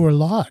there were a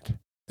lot.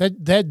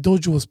 That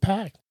dojo was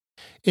packed.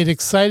 It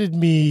excited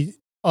me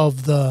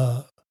of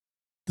the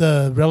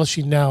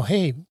relishing now.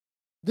 Hey,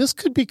 this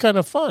could be kind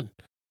of fun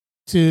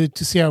to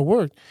see how it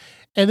worked.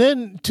 And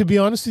then, to be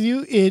honest with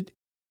you,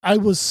 I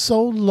was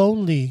so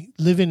lonely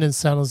living in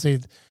San Jose,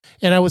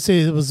 and I would say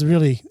it was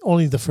really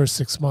only the first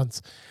 6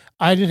 months.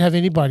 I didn't have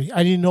anybody.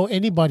 I didn't know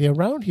anybody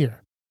around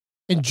here,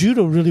 and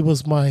judo really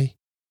was my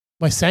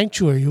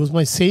sanctuary. It was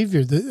my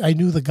savior. I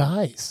knew the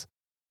guys,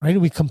 right?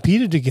 We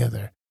competed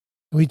together,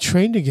 and we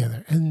trained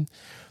together, and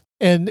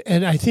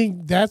I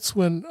think that's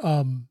when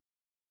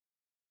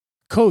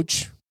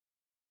Coach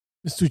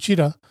Mr.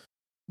 Uchida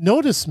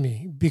noticed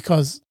me,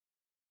 because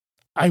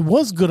I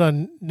was good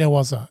on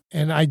newaza,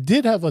 and I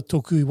did have a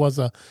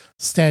tokuiwaza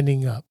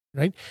standing up,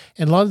 right?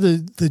 And a lot of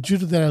the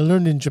judo that I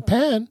learned in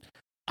Japan,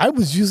 I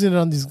was using it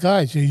on these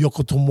guys,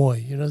 Yoko Tomoe,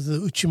 the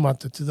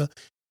Uchimata, to the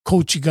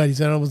Kochigaris,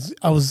 and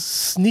I was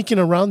sneaking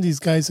around these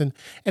guys, and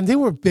they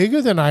were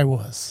bigger than I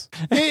was.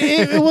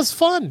 It was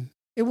fun.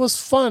 It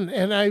was fun,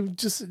 and I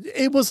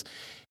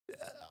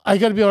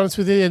got to be honest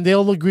with you, and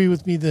they'll agree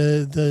with me.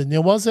 The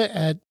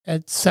Newaza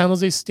at San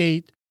Jose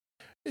State,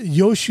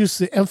 Yosh used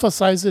to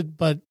emphasize it,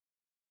 but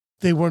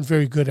they weren't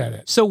very good at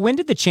it. So when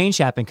did the change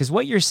happen? Because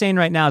what you're saying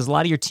right now is a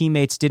lot of your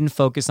teammates didn't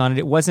focus on it.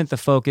 It wasn't the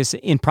focus.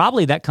 And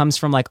probably that comes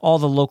from like all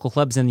the local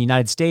clubs in the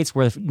United States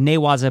where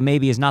Newaza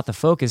maybe is not the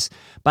focus.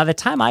 By the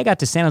time I got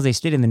to San Jose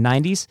State in the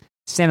 90s,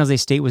 San Jose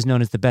State was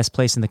known as the best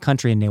place in the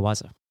country in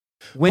Newaza.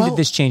 When did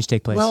this change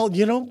take place? Well,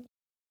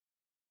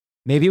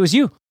 maybe it was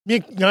you.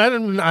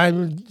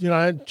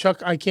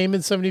 Chuck, I came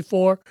in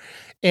 74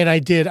 and I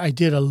did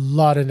a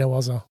lot of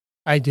Newaza.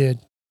 I did.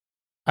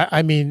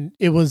 I mean,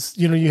 it was,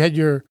 you had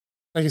your,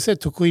 like I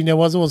said, Tokui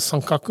Newaza was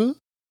Sankaku.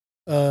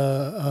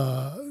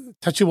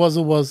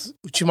 Tachiwaza was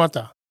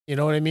Uchimata. You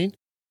know what I mean?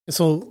 And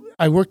so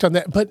I worked on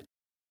that. But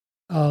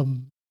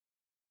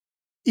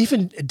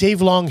even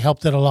Dave Long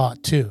helped it a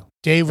lot too.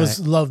 Dave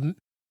loved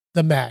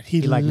the mat.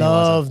 He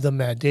loved the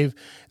mat. Dave,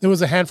 there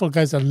was a handful of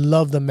guys that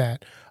loved the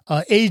mat.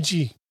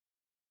 AG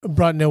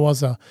brought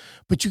Newaza.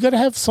 But you got to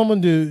have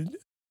someone to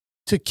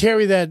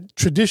carry that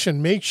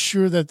tradition, make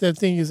sure that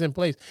thing is in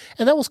place.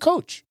 And that was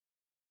Coach.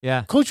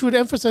 Yeah. Coach would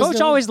emphasize.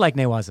 Coach always liked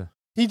Newaza.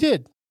 He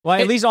did.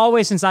 Well, at least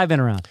always since I've been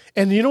around.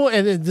 And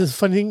and the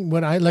funny thing,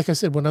 when I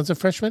was a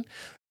freshman,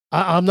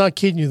 I'm not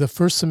kidding you, the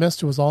first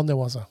semester was all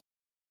Newaza.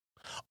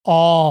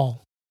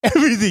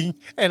 Everything.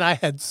 And I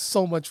had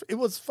so much, it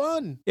was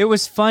fun. It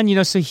was fun,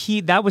 so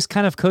that was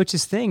kind of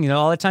Coach's thing.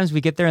 All the times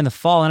we get there in the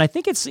fall, and I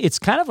think it's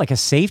kind of like a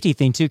safety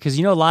thing too, because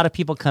a lot of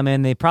people come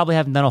in, they probably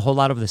haven't done a whole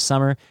lot over the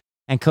summer,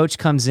 and Coach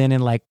comes in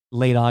like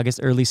late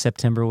August, early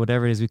September,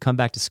 whatever it is, we come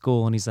back to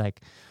school, and he's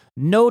like,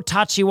 no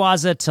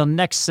Tachiwaza till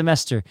next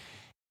semester.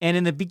 And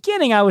in the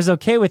beginning, I was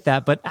okay with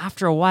that. But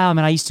after a while,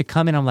 I used to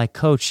come in, I'm like,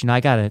 Coach,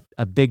 I got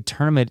a big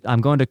tournament.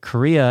 I'm going to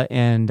Korea,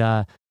 and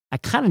I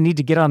kind of need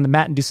to get on the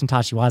mat and do some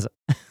Tachiwaza.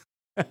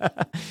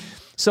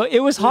 So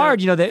it was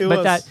hard,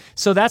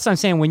 so that's what I'm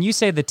saying. When you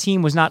say the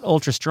team was not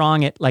ultra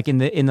strong at like in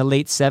the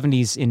late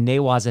 70s in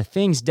Newaza,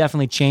 things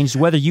definitely changed.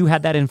 Whether you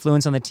had that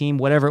influence on the team,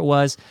 whatever it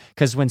was,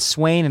 because when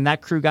Swain and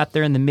that crew got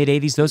there in the mid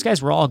 80s, those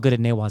guys were all good at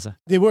Newaza.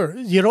 They were,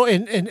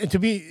 and to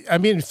be,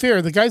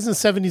 fair, the guys in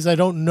the 70s I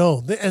don't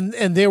know, and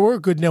there were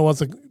good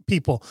Newaza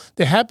people.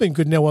 There have been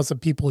good Newaza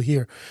people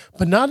here,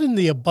 but not in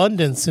the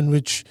abundance in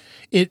which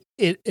it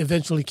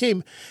eventually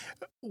came.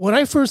 When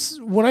I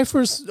first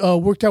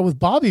worked out with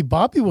Bobby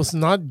was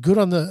not good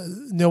on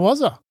the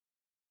Newaza.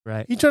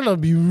 Right. He turned out to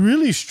be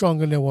really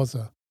strong on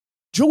Newaza.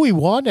 Joey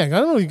Wanak, I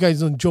don't know if you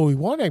guys know Joey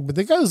Wanak, but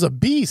the guy was a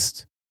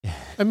beast.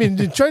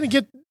 Trying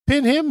to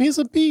pin him, he's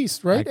a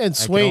beast, right? And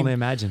Swain. I can only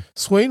imagine.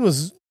 Swain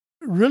was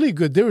really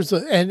good. There was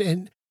but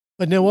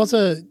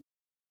Newaza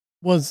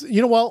was,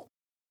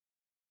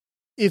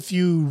 if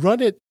you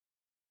run it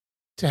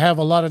to have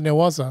a lot of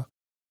Newaza,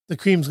 the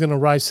cream's going to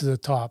rise to the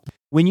top.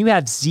 When you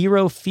have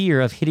zero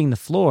fear of hitting the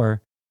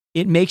floor,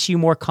 it makes you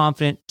more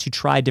confident to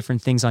try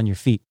different things on your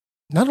feet.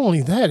 Not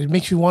only that, it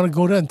makes you want to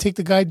go down and take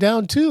the guy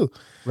down too.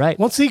 Right.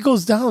 Once he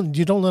goes down,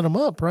 you don't let him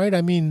up, right?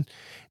 A win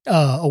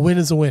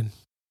is a win.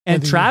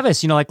 And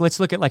Travis, let's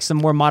look at like some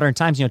more modern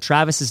times.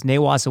 Travis's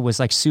Newaza was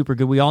like super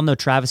good. We all know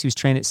Travis, who's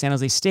trained at San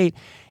Jose State.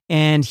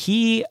 And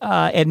he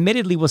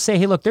admittedly will say,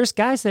 hey, look, there's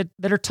guys that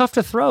are tough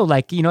to throw.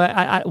 Like,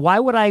 why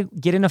would I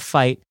get in a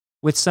fight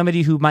with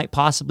somebody who might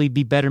possibly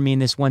be better me in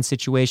this one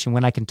situation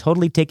when I can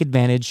totally take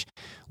advantage?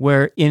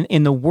 Where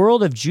in the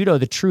world of judo,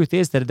 the truth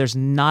is that there's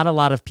not a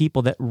lot of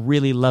people that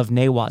really love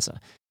Newaza.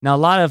 Now, a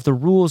lot of the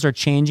rules are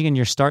changing and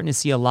you're starting to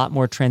see a lot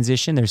more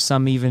transition. There's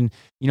some even,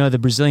 the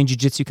Brazilian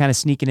Jiu-Jitsu kind of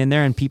sneaking in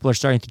there and people are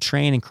starting to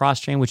train and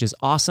cross-train, which is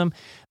awesome.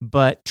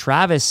 But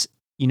Travis,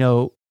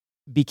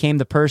 became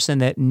the person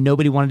that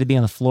nobody wanted to be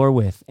on the floor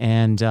with,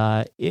 and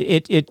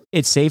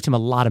it saved him a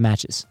lot of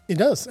matches. It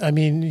does.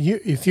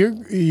 If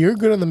you're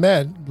good on the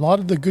mat, a lot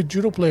of the good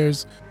judo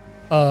players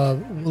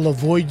will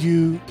avoid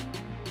you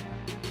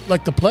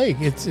like the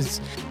plague.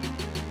 It's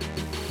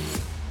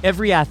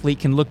every athlete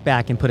can look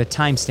back and put a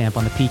timestamp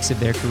on the peaks of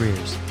their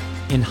careers.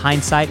 In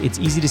hindsight, it's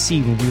easy to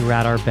see when we were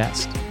at our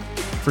best.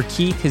 For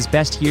Keith, his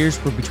best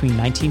years were between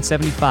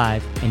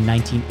 1975 and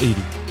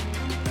 1980.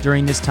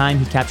 During this time,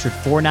 he captured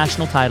 4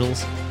 national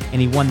titles,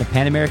 and he won the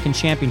Pan American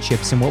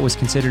Championships in what was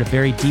considered a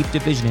very deep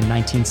division in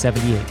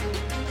 1978.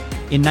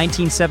 In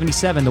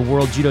 1977, the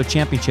World Judo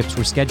Championships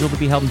were scheduled to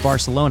be held in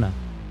Barcelona,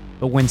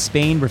 but when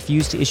Spain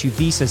refused to issue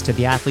visas to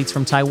the athletes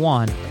from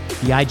Taiwan,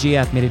 the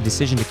IJF made a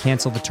decision to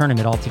cancel the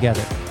tournament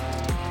altogether.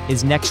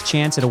 His next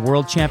chance at a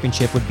World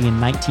Championship would be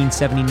in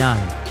 1979.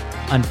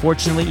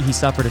 Unfortunately, he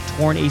suffered a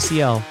torn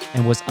ACL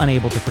and was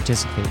unable to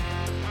participate.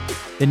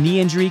 The knee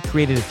injury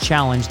created a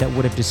challenge that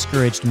would have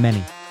discouraged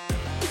many.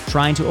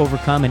 Trying to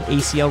overcome an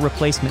ACL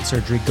replacement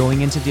surgery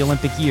going into the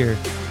Olympic year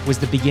was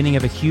the beginning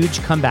of a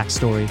huge comeback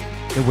story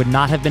that would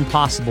not have been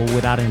possible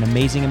without an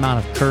amazing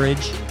amount of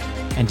courage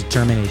and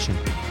determination.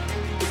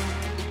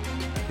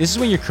 This is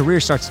when your career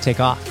starts to take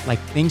off. Like,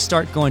 things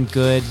start going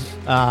good.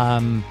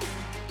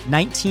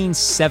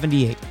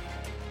 1978,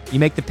 you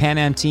make the Pan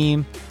Am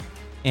team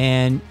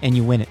and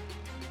you win it.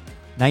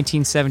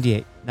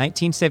 1978.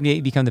 1978,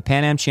 you become the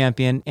Pan Am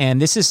champion,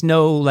 and this is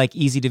no like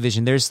easy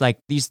division. There's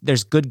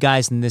good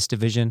guys in this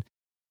division.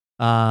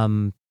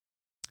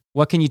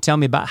 What can you tell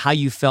me about how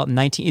you felt in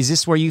 19? Is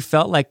this where you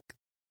felt like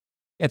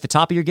at the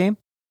top of your game?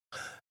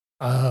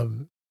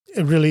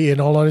 Really, in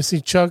all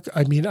honesty, Chuck,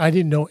 I mean, I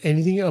didn't know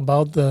anything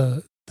about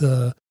the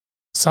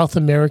South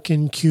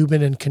American,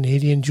 Cuban, and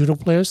Canadian judo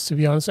players. To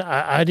be honest,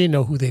 I didn't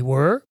know who they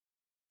were,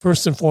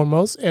 first and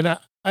foremost. And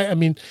I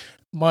mean,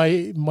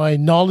 my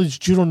knowledge,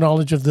 judo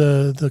knowledge of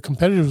the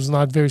competitors was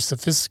not very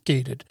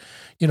sophisticated.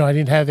 You know, I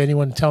didn't have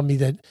anyone tell me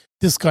that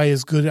this guy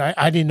is good.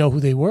 I didn't know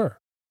who they were.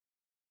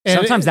 And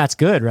sometimes that's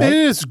good, right? It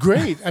is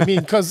great. I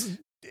mean, because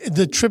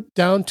the trip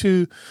down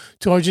to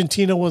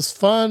Argentina was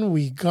fun.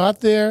 We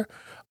got there.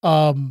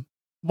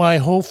 My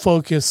whole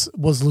focus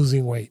was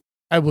losing weight.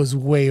 I was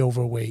way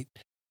overweight.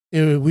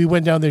 We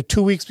went down there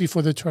 2 weeks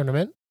before the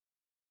tournament,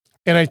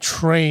 and I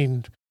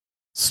trained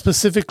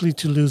specifically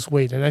to lose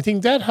weight. And I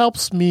think that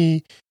helps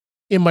me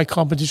in my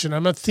competition.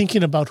 I'm not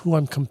thinking about who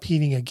I'm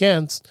competing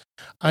against.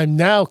 I'm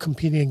now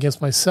competing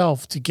against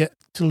myself to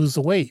lose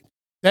the weight.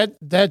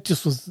 That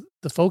just was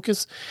the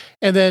focus.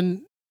 And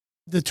then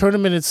the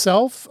tournament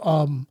itself,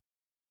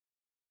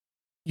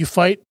 you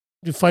fight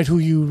who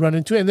you run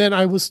into. And then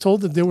I was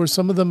told that there were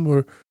some of them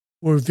were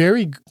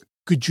very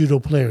good judo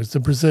players, the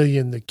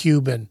Brazilian, the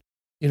Cuban,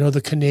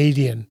 the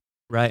Canadian.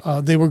 Right.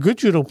 They were good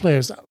judo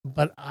players,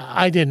 but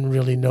I didn't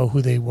really know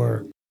who they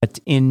were. But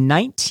in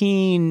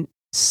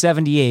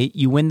 1978,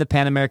 you win the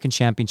Pan American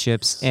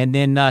Championships, and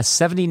then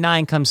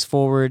 79 comes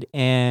forward,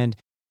 and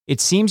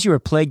it seems you were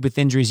plagued with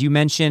injuries. You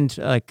mentioned,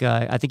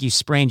 I think you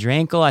sprained your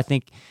ankle. I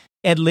think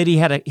Ed Liddy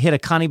hit a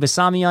Connie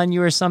Basami on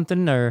you or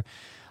something, or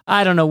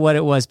I don't know what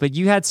it was, but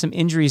you had some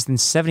injuries, and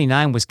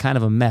 79 was kind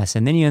of a mess,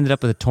 and then you ended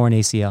up with a torn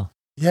ACL.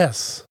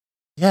 Yes.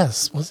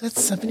 Was that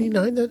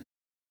 79 that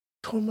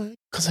tore my...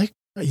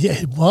 Yeah,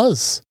 it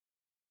was.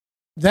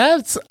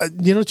 That's,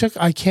 Chuck,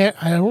 I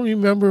don't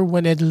remember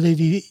when Ed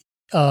Liddy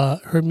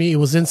hurt me. It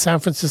was in San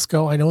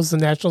Francisco. I know it was the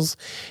Nationals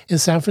in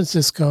San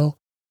Francisco.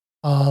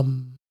 I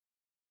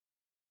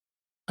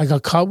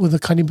got caught with a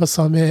Connie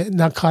Basami.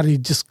 Not caught, he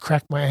just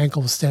cracked my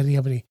ankle. I was standing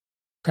up and he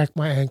cracked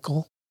my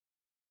ankle.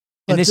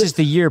 And this is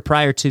the year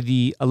prior to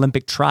the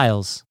Olympic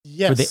trials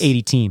for the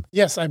 80 team.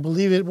 Yes, I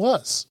believe it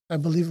was. Wow,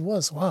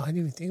 I didn't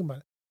even think about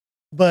it.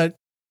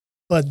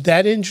 But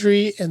that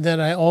injury, and then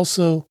I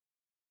also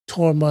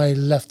tore my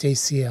left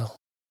ACL.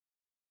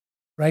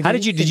 Right? How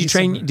did you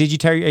train? Did you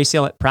tear your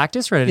ACL at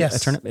practice or at a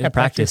tournament? At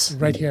practice.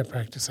 Right here at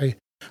practice.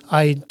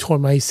 I tore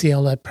my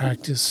ACL at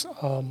practice.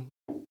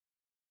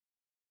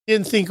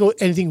 Didn't think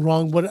anything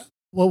wrong. What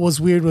was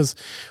weird was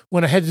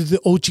when I had to do the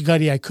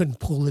Ouchigari, I couldn't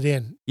pull it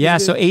in. Yeah,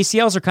 so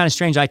ACLs are kind of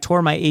strange. I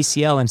tore my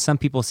ACL, and some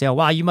people say, "Oh,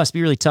 wow, you must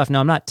be really tough." No,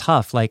 I'm not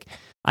tough. Like,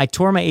 I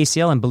tore my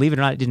ACL, and believe it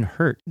or not, it didn't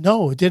hurt.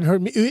 No, it didn't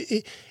hurt me.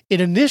 It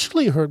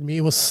initially hurt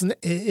me.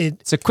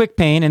 It's a quick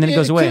pain, and then it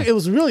goes away. It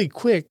was really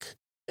quick,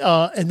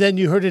 and then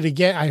you heard it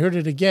again. I heard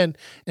it again,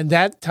 and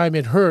that time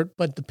it hurt,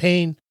 but the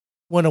pain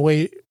went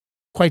away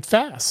quite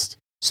fast.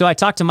 So I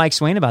talked to Mike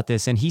Swain about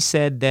this, and he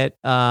said that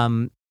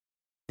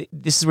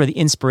this is where the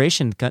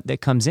inspiration that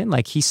comes in.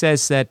 Like, he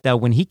says that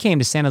when he came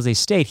to San Jose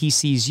State, he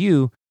sees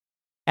you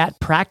at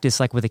practice,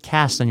 like with a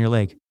cast on your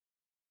leg.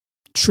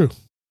 True.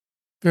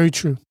 Very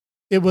true.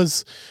 It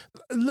was,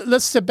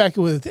 let's step back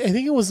with it. I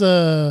think it was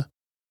a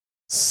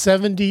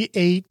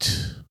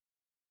 78.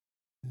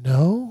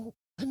 No,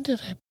 when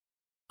did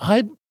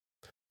I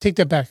take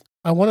that back?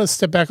 I want to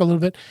step back a little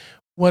bit.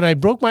 When I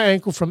broke my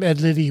ankle from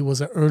Ed Liddy, it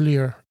was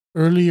earlier.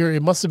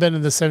 It must have been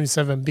in the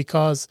 77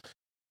 because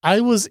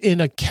I was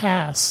in a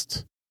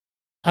cast.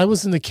 I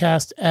was in the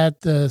cast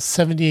at the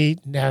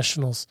 78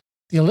 Nationals.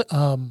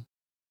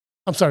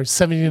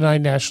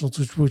 79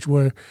 Nationals, which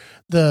were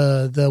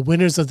the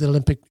winners of the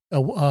Olympic.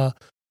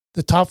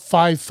 The top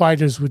 5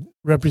 fighters would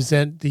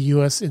represent the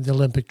U.S. in the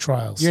Olympic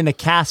trials. You're in a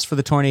cast for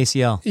the torn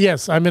ACL.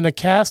 Yes, I'm in a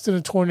cast and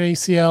a torn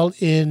ACL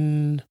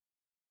in.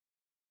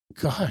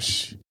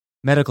 Gosh.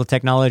 Medical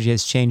technology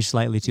has changed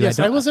slightly too. Yes,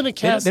 I was in a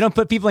cast. They don't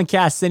put people in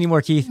casts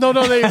anymore, Keith. No,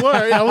 they were.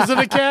 I was in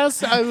a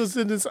cast. I was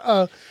in this.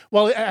 I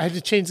had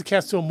to change the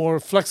cast to a more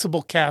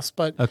flexible cast,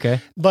 but okay.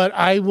 But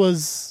it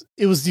was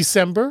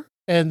December,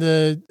 and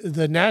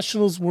the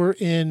Nationals were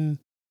in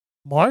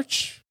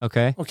March.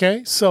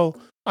 Okay. So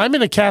I'm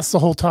in a cast the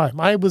whole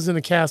time. I was in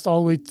a cast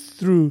all the way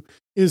through.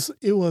 It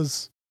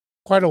was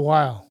quite a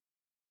while.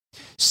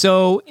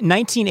 So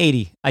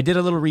 1980, I did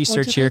a little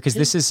research here because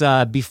this is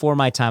before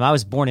my time. I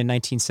was born in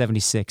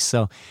 1976.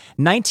 So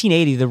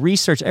 1980, the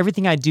research,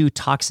 everything I do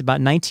talks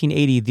about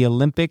 1980. The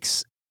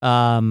Olympics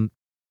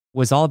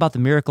was all about the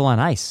miracle on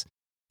ice.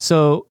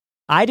 So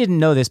I didn't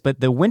know this, but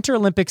the Winter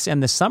Olympics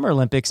and the Summer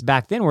Olympics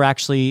back then were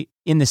actually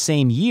in the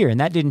same year, and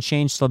that didn't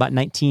change till about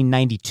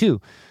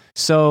 1992.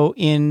 So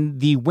in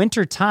the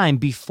winter time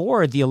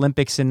before the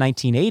Olympics in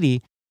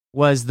 1980,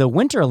 was the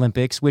Winter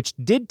Olympics, which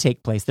did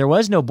take place. There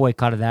was no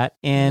boycott of that.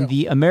 And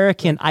the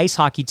American ice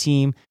hockey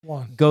team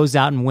goes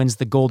out and wins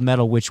the gold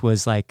medal, which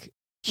was like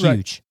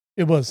huge.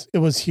 Right. It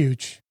was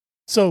huge.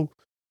 So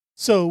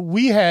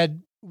we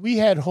had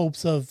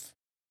hopes of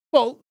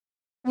Well,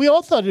 we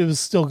all thought it was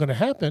still going to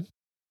happen.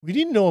 We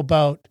didn't know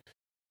about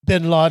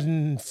bin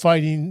Laden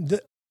fighting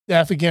the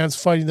Afghans,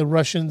 fighting the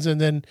Russians, and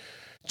then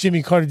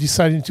Jimmy Carter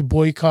deciding to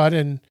boycott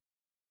and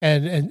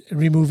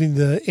removing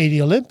the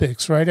 80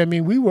 Olympics, right? I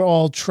mean, we were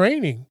all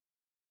training.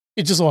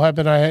 It just all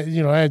happened. I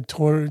had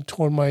torn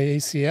my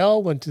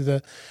ACL, went to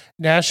the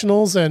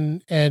nationals,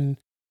 and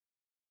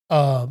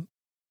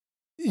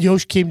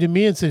Yosh came to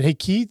me and said, "Hey,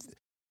 Keith,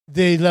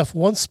 they left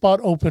one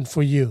spot open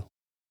for you.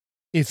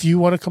 If you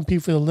want to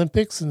compete for the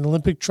Olympics and the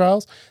Olympic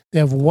trials, they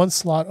have one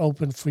slot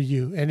open for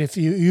you. And if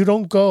you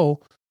don't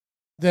go,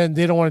 then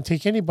they don't want to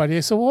take anybody."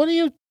 I said, "Well, why don't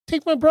you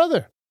take my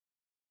brother?"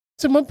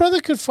 I said, "My brother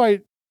could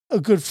fight a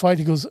good fight."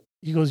 He goes,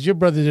 "Your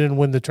brother didn't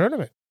win the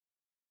tournament.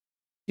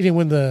 He didn't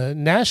win the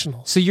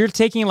nationals." So you're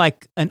taking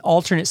like an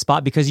alternate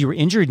spot because you were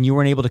injured and you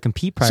weren't able to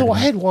compete prior to So that. I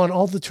had won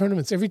all the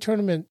tournaments, every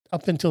tournament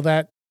up until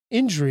that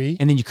injury.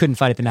 And then you couldn't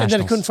fight at the nationals. And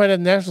then I couldn't fight at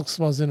the nationals because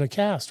I was in a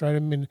cast, right? I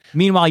mean,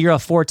 Meanwhile, you're a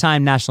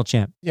 4-time national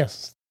champ.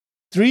 yes.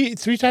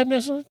 Three-time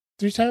national?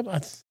 Three-time?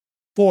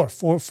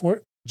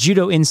 Four.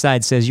 Judo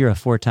Inside says you're a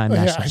 4-time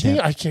national I champ. think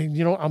I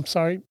can, I'm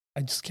sorry.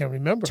 I just can't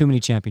remember. Too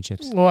many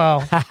championships.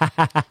 Wow.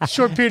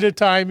 Short period of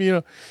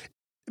time,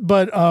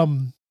 But,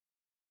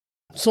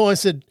 so I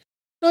said,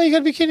 "No, you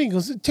gotta be kidding." He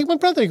goes, "Take my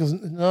brother." He goes,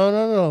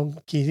 No.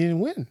 He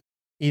didn't win.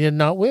 He did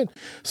not win.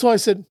 So I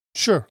said,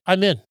 "Sure,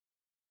 I'm in."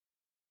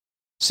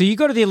 So you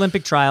go to the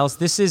Olympic trials.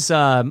 This is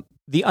the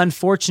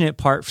unfortunate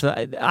part.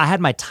 I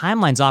had my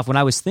timelines off when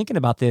I was thinking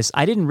about this.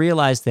 I didn't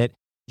realize that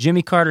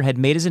Jimmy Carter had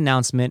made his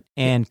announcement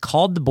and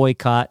called the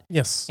boycott.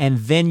 Yes. And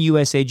then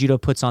USA Judo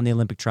puts on the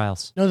Olympic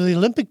trials. No, the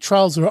Olympic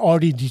trials were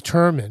already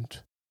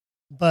determined,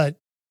 but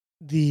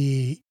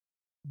the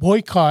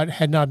boycott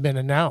had not been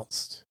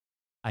announced.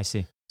 I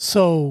see.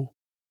 So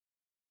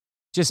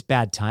just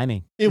bad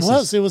timing. It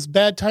was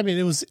bad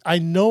timing. I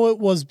know it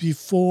was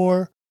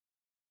before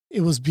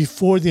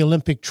the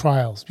Olympic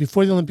trials.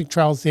 Before the Olympic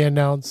trials, they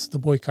announced the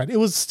boycott. It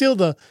was still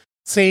the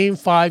same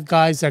 5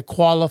 guys that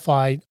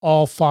qualified.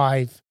 All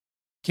 5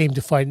 came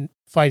to fight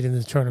in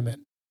the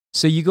tournament.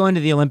 So you go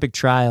into the Olympic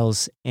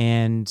trials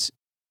and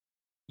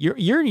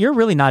you're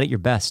really not at your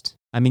best.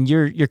 I mean,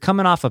 you're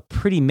coming off a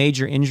pretty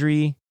major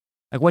injury.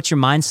 Like, what's your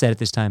mindset at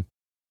this time?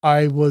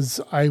 I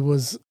was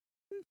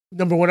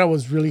number one, I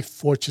was really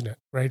fortunate,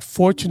 right?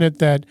 Fortunate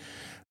that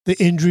the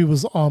injury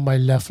was on my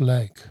left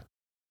leg.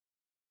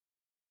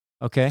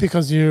 Okay.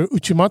 Because you're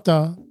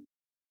Uchimata,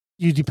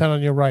 you depend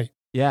on your right.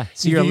 Yeah.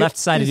 So you're a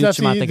left-sided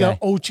Uchimata guy.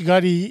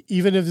 Ouchigari,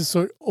 even if it's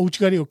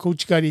Ouchigari or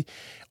Kochigari,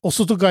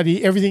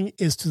 Osotogari, everything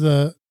is to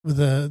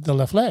the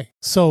left leg.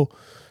 So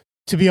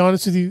to be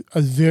honest with you, I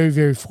was very,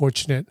 very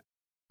fortunate.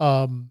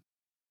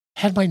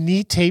 Had my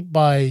knee taped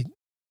by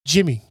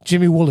Jimmy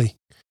Woolley.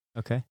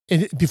 Okay.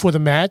 And before the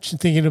match,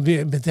 and thinking of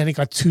it, but then it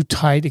got too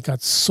tight. It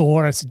got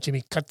sore. I said,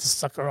 "Jimmy, cut the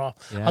sucker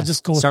off. Yeah. I'll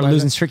just go." Start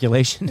losing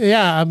circulation.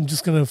 Yeah, I'm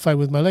just going to fight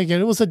with my leg.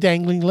 And it was a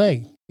dangling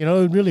leg. It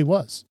really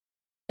was.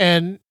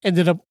 And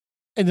ended up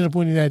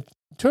winning that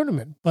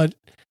tournament. But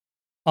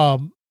like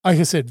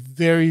I said,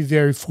 very,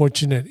 very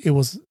fortunate it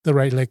was the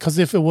right leg. Because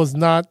if it was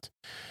not,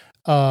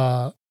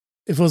 if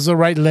it was the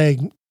right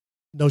leg,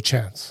 no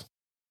chance.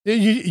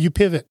 You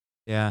pivot.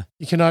 Yeah.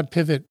 You cannot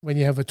pivot when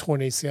you have a torn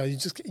ACL.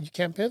 You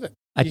can't pivot.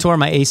 I tore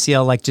my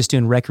ACL like just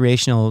doing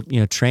recreational,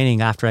 training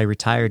after I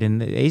retired,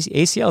 and the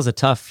ACL is a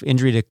tough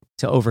injury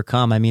to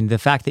overcome. I mean, the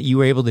fact that you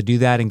were able to do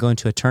that and go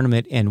into a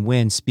tournament and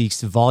win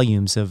speaks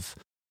volumes of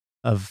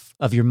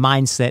your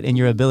mindset and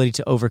your ability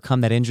to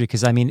overcome that injury.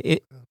 Because I mean,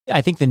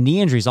 I think the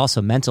knee injury is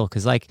also mental,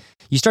 because like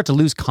you start to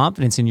lose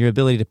confidence in your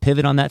ability to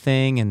pivot on that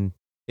thing, and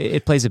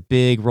it plays a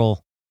big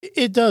role.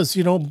 It does,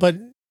 but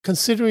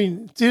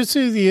considering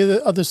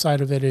the other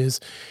side of it is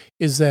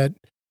that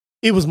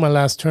it was my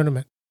last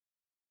tournament.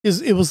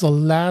 It was the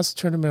last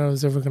tournament I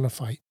was ever going to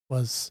fight,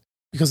 was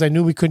because I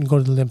knew we couldn't go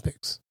to the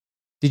Olympics.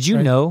 Did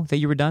you know that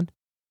you were done?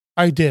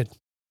 I did.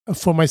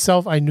 For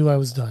myself, I knew I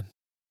was done.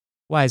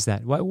 Why is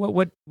that?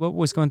 What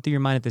was going through your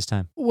mind at this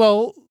time?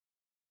 Well,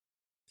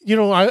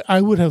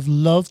 I would have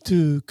loved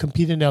to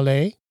compete in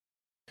LA,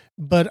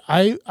 but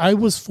I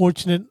was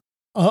fortunate,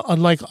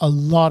 unlike a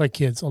lot of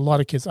kids.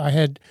 I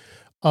had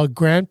a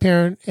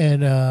grandparent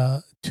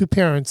and 2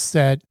 parents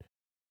that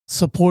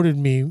supported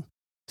me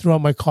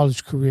throughout my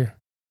college career.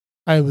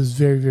 I was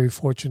very, very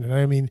fortunate.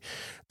 I mean,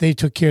 they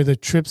took care of the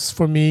trips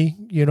for me,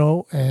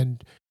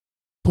 and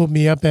put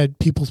me up at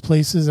people's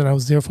places, and I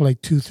was there for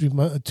like 2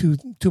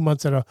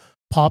 months at a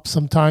pop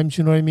sometimes,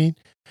 you know what I mean?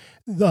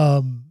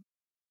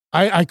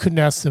 I couldn't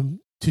ask them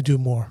to do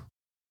more.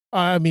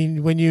 I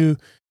mean,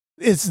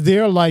 it's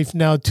their life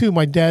now too.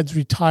 My dad's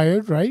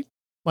retired, right?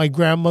 My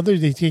grandmother,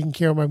 they taking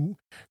care of my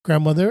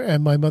grandmother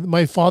and my mother.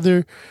 My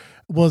father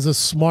was a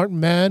smart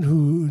man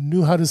who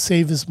knew how to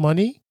save his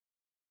money,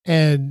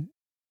 and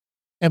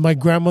my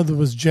grandmother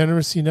was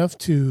generous enough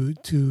to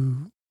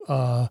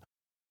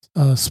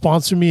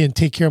sponsor me and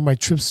take care of my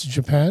trips to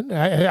Japan.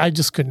 I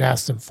just couldn't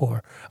ask them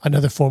for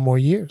another 4 more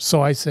years.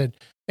 So I said,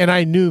 and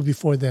I knew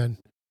before then,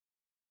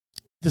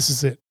 this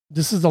is it.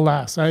 This is the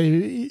last.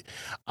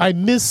 I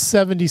missed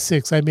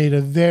 76. I made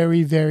a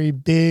very, very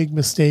big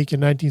mistake in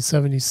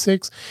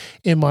 1976.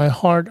 In my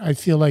heart, I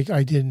feel like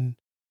I didn't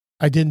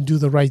do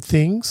the right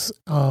things.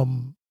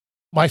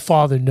 My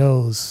father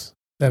knows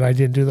that I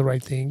didn't do the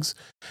right things,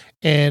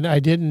 and I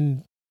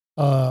didn't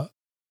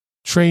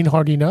train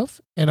hard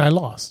enough, and I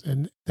lost.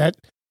 And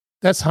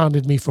that's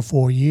haunted me for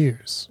 4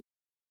 years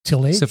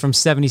till 80. So from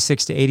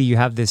 76 to 80, you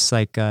have this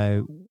like,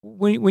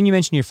 when you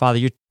mention your father,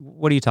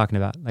 what are you talking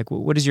about? Like,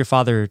 what is your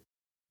father,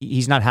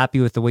 he's not happy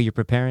with the way you're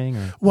preparing?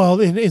 Or?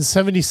 Well, in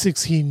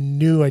 76, he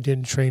knew I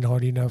didn't train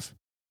hard enough.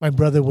 My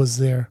brother was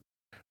there.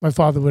 My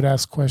father would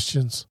ask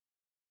questions.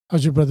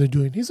 How's your brother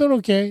doing? He said,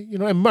 okay.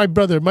 And my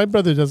brother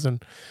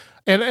doesn't.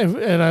 And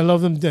I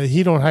love him.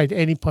 He don't hide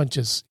any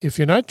punches. If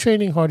you're not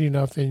training hard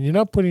enough and you're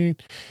not putting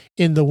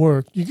in the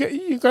work,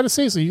 you got to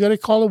say so. You got to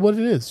call it what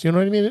it is. You know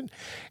what I mean?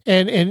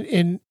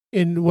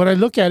 And when I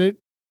look at it,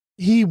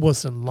 he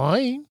wasn't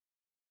lying.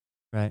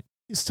 Right.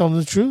 He's telling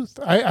the truth.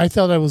 I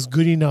felt I was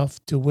good enough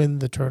to win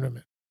the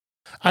tournament.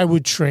 I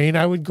would train.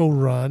 I would go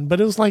run, but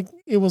it was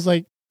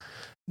like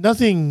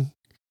nothing.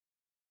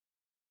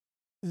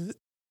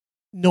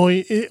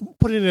 Knowing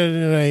putting it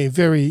in a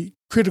very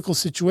critical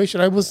situation,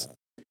 I was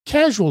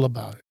casual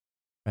about it.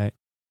 Right.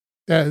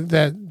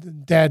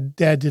 That dad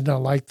did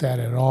not like that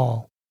at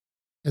all.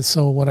 And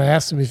so when I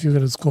asked him if he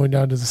was going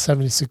down to the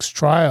 76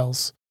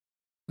 trials,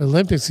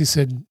 Olympics, he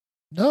said,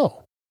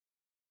 no.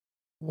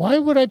 Why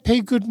would I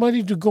pay good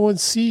money to go and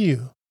see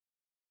you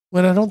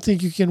when I don't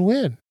think you can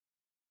win?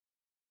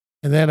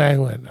 And then I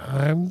went,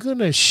 I'm going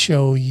to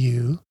show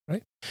you,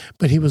 right?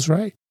 But he was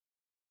right.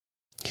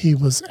 He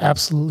was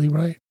absolutely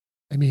right.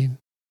 I mean,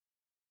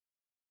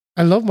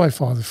 I love my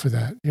father for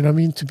that. You know what I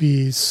mean? To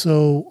be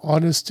so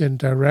honest and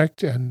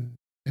direct and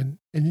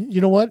you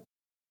know what?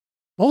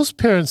 Most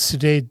parents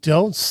today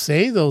don't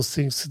say those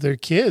things to their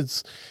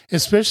kids,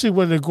 especially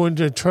when they're going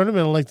to a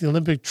tournament like the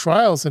Olympic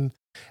trials and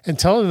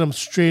telling them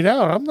straight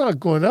out, I'm not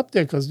going up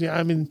there because,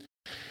 I mean,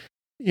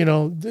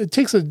 it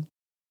takes a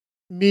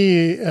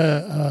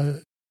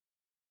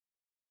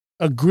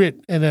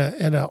grit and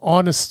a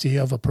honesty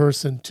of a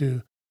person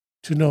to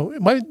know.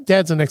 My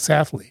dad's an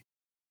ex-athlete.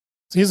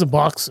 So he's a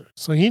boxer,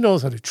 so he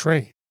knows how to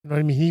train. You know what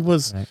I mean? He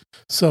was, right.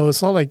 So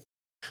it's not like,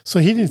 so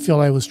he didn't feel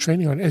I was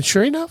training on it. And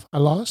sure enough, I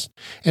lost.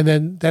 And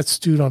then that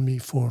stewed on me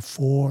for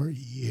 4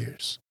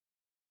 years.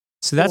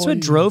 So that's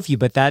what drove you.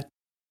 But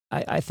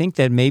I think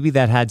that maybe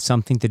that had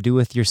something to do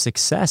with your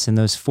success in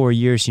those 4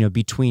 years,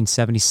 between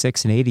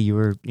 76 and 80. You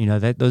were,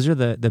 those are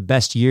the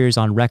best years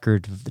on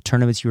record of the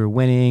tournaments you were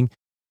winning.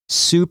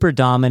 Super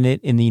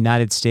dominant in the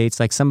United States.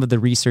 Like some of the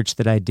research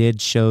that I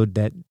did showed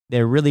that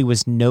there really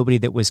was nobody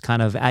that was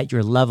kind of at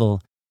your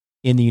level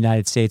in the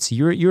United States. So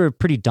you were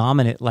pretty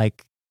dominant,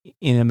 like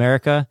in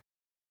America,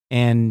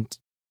 and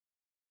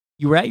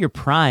you were at your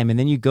prime. And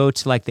then you go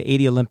to like the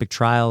 80 Olympic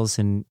trials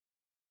and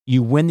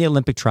you win the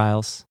Olympic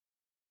trials.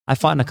 I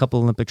fought in a couple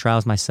of Olympic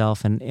trials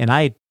myself, and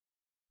I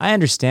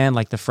understand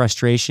like the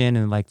frustration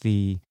and like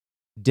the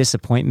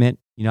disappointment.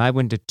 I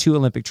went to 2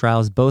 Olympic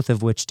trials, both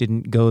of which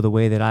didn't go the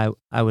way that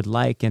I would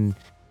like. And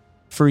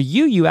for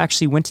you, you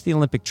actually went to the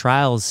Olympic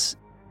trials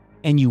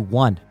and you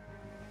won.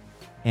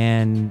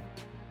 And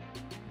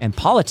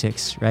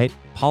politics, right?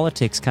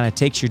 Politics kind of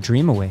takes your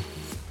dream away.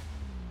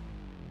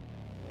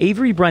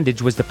 Avery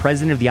Brundage was the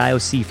president of the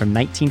IOC from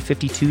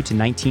 1952 to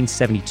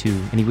 1972,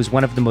 and he was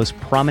one of the most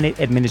prominent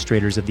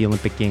administrators of the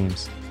Olympic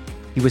Games.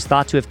 He was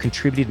thought to have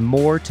contributed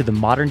more to the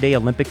modern-day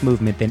Olympic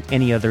movement than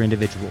any other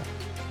individual.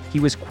 He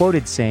was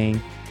quoted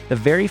saying, "The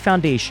very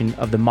foundation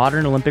of the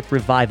modern Olympic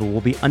revival will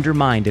be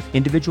undermined if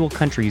individual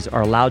countries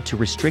are allowed to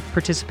restrict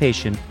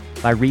participation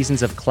by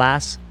reasons of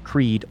class,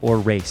 creed, or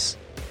race."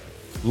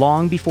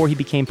 Long before he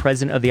became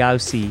president of the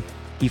IOC,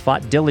 he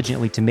fought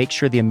diligently to make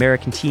sure the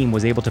American team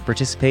was able to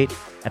participate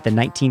at the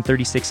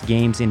 1936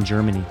 Games in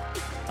Germany.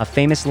 A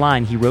famous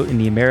line he wrote in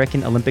the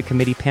American Olympic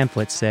Committee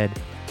pamphlet said,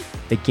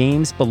 "The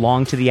Games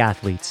belong to the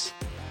athletes,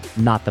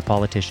 not the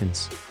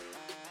politicians."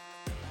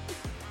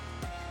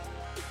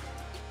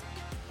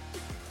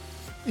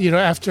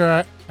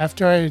 After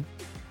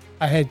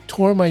I had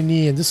torn my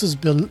knee, and this was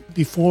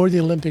before the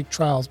Olympic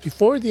trials.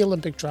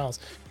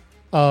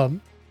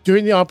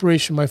 During the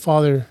operation, my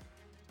father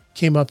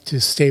came up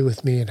to stay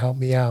with me and help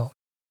me out.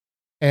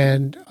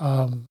 And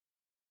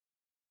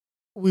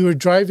we were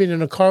driving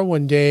in a car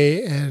one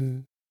day,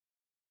 and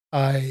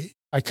I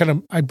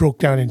broke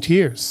down in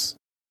tears.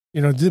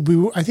 I think we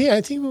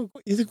were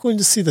either going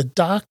to see the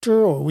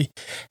doctor or we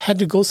had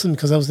to go something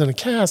because I was in a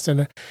cast,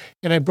 and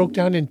I broke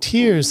down in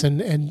tears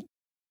and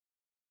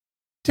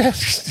Dad,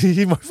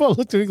 my father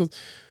looked at me and goes,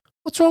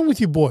 "What's wrong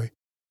with you, boy?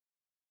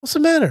 What's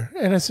the matter?"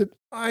 And I said,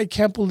 "I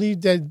can't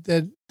believe that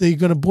they're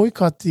going to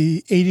boycott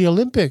the 80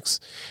 Olympics.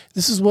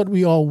 This is what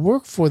we all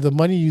work for, the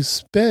money you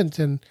spent."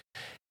 And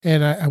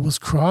I was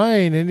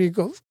crying, and he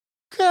goes,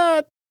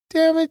 "God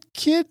damn it,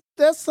 kid,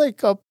 that's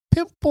like a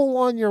pimple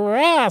on your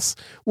ass.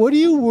 What are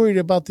you worried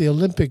about the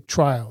Olympic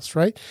trials,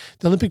 right?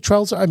 The Olympic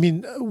trials,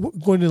 going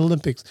to the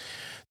Olympics.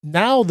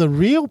 Now the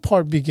real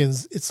part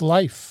begins. It's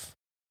life.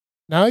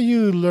 Now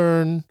you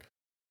learn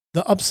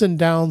the ups and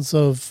downs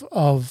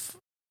of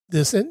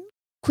this, and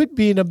quit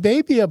being a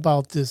baby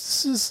about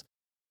this.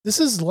 This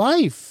is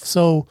life.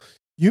 So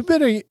you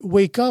better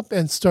wake up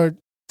and start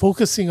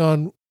focusing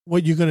on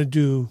what you're going to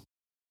do,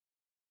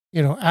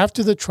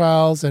 after the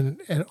trials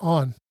and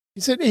on.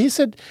 He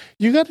said,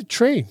 you got to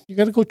train. You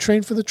got to go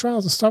train for the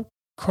trials and stop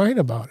crying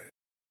about it.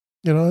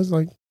 It's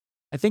like,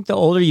 I think the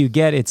older you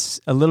get, it's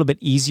a little bit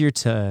easier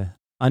to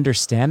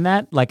understand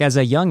that. Like as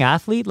a young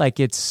athlete, like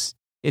it's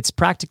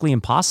practically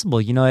impossible.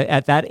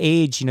 At that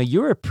age,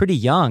 you were pretty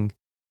young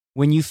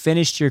when you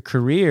finished your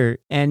career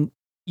and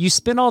you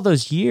spent all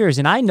those years.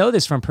 And I know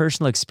this from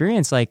personal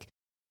experience. Like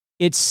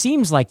it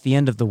seems like the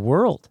end of the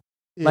world.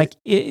 Like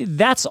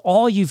that's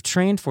all you've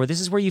trained for.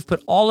 This is where you've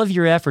put all of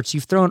your efforts.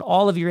 You've thrown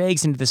all of your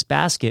eggs into this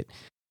basket.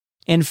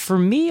 And for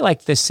me,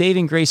 like the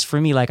saving grace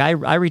for me, like I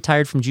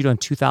retired from judo in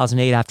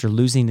 2008 after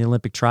losing the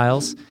Olympic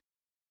trials.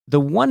 The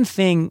one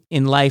thing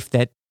in life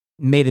that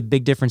made a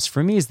big difference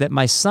for me is that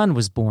my son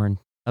was born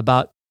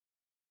about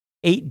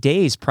 8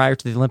 days prior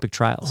to the Olympic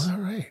trials. All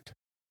right.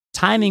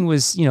 Timing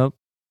was,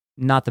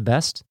 not the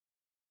best,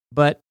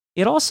 but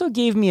it also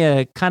gave me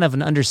a kind of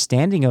an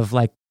understanding of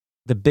like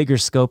the bigger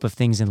scope of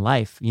things in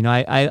life.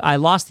 I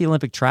lost the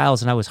Olympic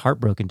trials and I was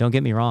heartbroken. Don't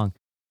get me wrong.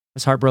 I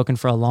was heartbroken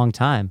for a long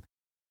time,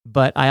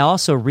 but I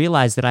also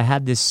realized that I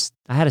had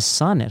a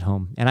son at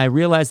home, and I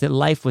realized that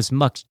life was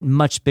much,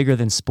 much bigger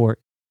than sport.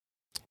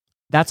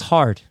 That's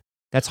hard.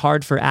 That's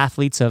hard for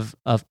athletes of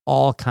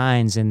all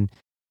kinds. And,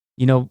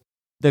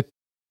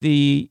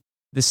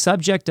 the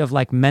subject of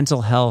like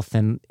mental health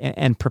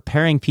and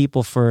preparing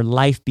people for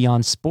life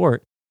beyond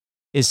sport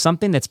is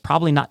something that's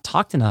probably not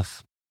talked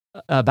enough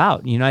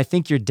about. I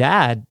think your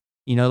dad,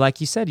 like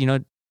you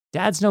said,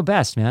 dads know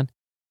best, man.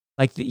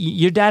 Like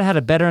your dad had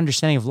a better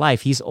understanding of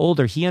life. He's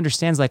older. He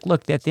understands like,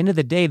 look, at the end of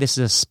the day, this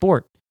is a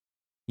sport.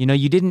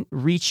 You didn't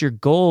reach your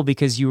goal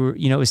because you were,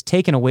 it was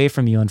taken away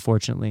from you,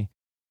 unfortunately.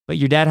 But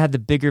your dad had the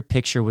bigger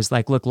picture, was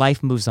like, look,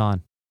 life moves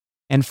on.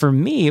 And for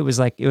me, it was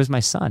my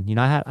son.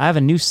 I have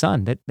a new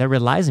son that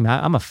relies on me.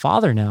 I'm a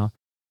father now.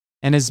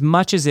 And as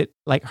much as it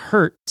like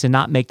hurt to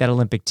not make that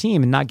Olympic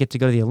team and not get to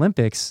go to the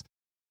Olympics,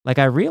 like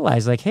I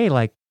realized like, hey,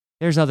 like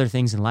there's other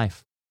things in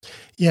life.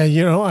 Yeah.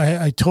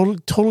 I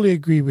totally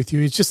agree with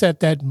you. It's just at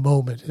that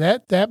moment,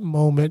 that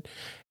moment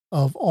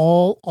of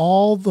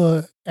all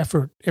the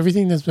effort,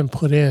 everything that's been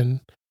put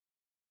in,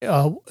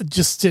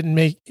 just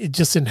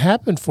didn't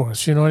happen for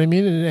us. You know what I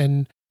mean?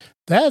 And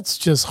that's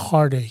just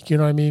heartache. You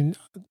know what I mean?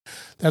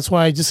 That's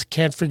why I just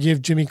can't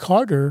forgive Jimmy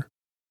Carter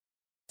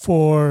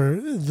for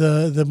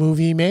the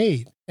movie he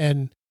made.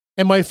 And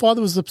my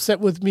father was upset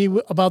with me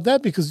about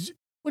that because,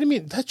 what do you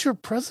mean? That's your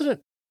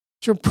president.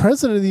 It's your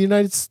president of the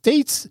United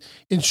States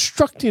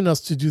instructing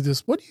us to do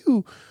this. What are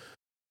you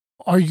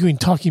arguing,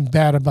 talking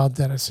bad about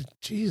that? I said,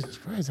 Jesus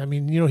Christ. I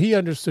mean, he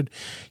understood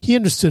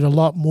a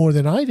lot more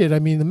than I did. I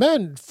mean, the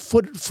man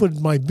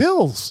footed my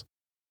bills.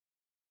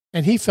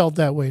 And he felt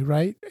that way,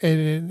 right?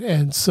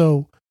 And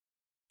so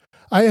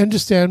I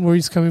understand where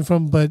he's coming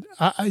from, but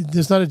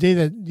there's not a day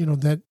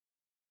that,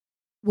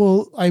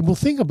 I will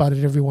think about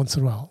it every once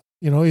in a while.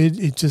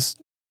 It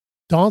just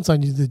dawns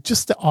on you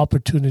just the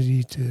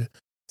opportunity to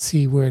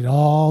see where it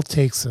all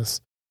takes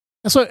us.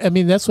 That's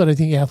what I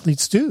think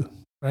athletes do,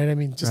 right? I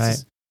mean,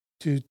 just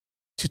to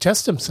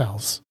test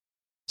themselves.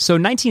 So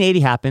 1980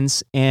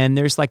 happens, and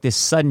there's like this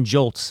sudden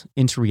jolt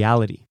into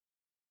reality.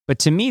 But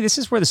to me, this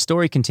is where the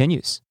story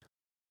continues.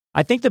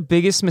 I think the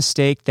biggest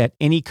mistake that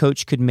any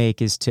coach could make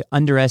is to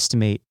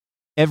underestimate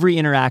every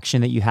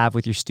interaction that you have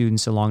with your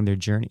students along their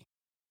journey.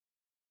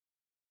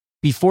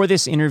 Before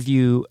this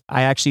interview,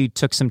 I actually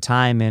took some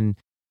time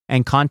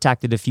and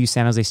contacted a few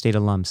San Jose State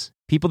alums,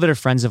 people that are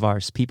friends of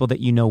ours, people that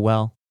you know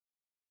well.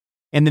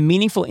 And the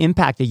meaningful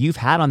impact that you've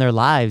had on their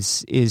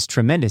lives is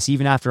tremendous,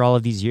 even after all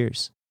of these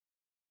years.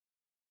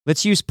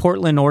 Let's use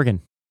Portland,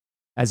 Oregon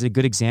as a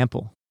good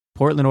example.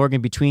 Portland,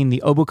 Oregon, between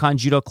the Obukan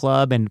Judo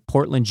Club and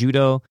Portland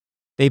Judo,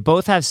 they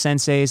both have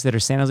senseis that are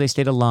San Jose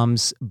State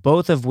alums,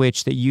 both of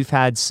which that you've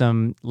had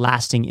some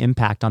lasting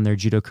impact on their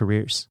judo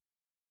careers.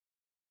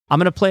 I'm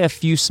going to play a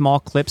few small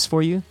clips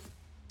for you.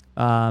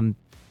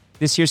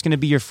 This here's going to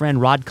be your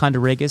friend Rod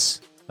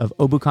Kondaregas of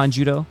Obukan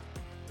Judo,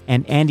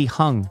 and Andy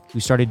Hung, who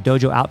started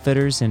Dojo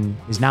Outfitters and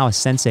is now a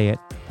sensei at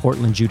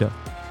Portland Judo.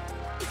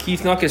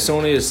 Keith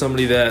Nakasone is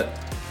somebody that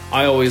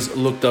I always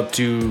looked up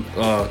to,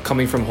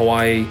 coming from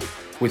Hawaii.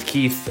 With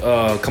Keith,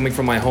 coming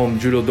from my home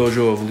judo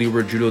dojo of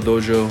Libra Judo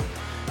Dojo,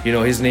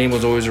 his name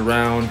was always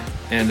around.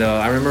 And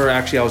I remember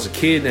actually I was a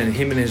kid, and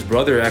him and his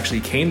brother actually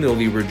came to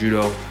Libra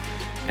Judo.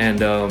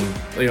 And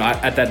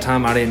at that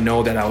time I didn't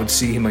know that I would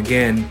see him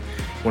again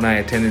when I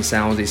attended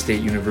San Jose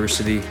State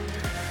University.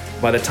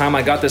 By the time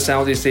I got to San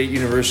Jose State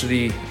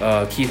University,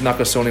 Keith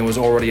Nakasone was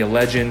already a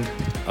legend.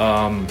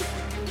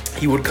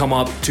 He would come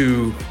up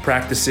to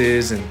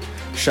practices and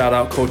shout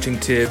out coaching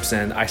tips,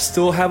 and I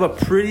still have a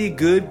pretty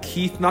good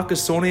Keith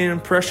Nakasone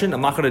impression.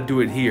 I'm not going to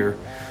do it here,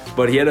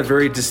 but he had a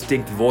very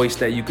distinct voice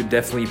that you could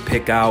definitely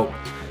pick out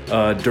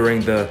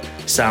during the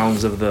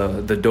sounds of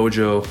the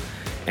dojo.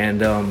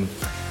 And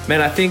Man,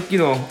 I think,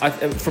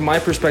 from my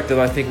perspective,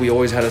 I think we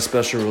always had a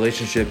special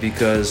relationship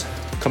because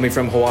coming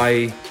from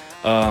Hawaii,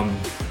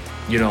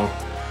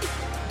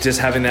 just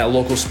having that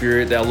local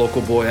spirit, that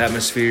local boy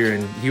atmosphere,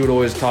 and he would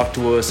always talk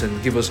to us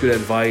and give us good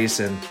advice.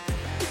 And,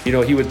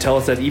 he would tell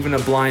us that even a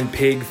blind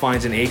pig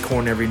finds an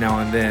acorn every now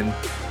and then.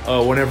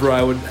 Whenever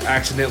I would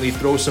accidentally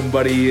throw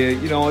somebody,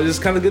 it's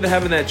just kind of good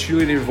having that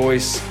cheerleader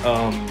voice,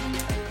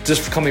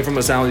 just coming from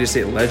a San Jose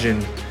State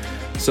legend.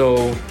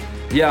 So,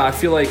 yeah, I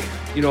feel like,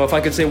 if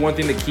I could say one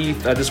thing to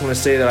Keith, I just want to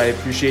say that I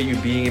appreciate you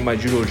being in my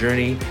judo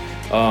journey.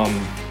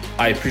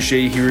 I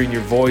appreciate hearing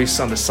your voice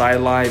on the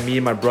sideline. Me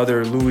and my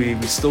brother, Louis,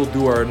 we still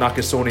do our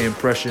Nakasone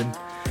impression.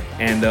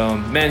 And,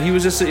 man, he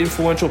was just an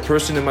influential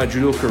person in my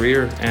judo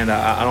career. And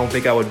I don't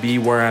think I would be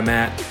where I'm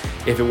at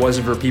if it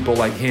wasn't for people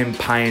like him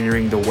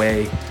pioneering the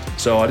way.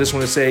 So I just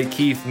want to say,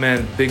 Keith,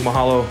 man, big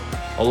mahalo.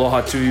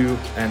 Aloha to you.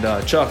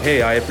 And Chuck,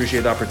 hey, I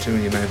appreciate the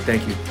opportunity, man.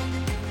 Thank you.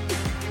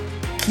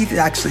 Keith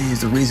actually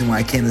is the reason why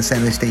I came to San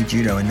Jose State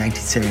Judo in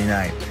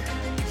 1979.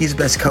 He's the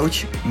best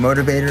coach,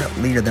 motivator,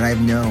 leader that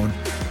I've known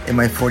in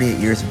my 48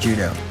 years of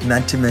judo,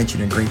 not to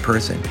mention a great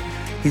person.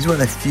 He's one of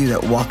the few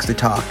that walks the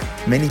talk.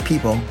 Many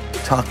people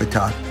talk the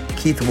talk.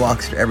 Keith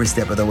walks it every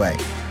step of the way.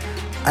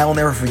 I will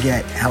never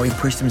forget how he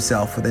pushed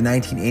himself for the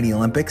 1980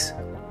 Olympics.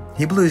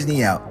 He blew his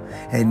knee out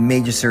and had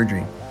major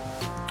surgery.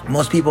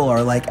 Most people are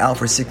out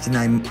for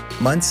 69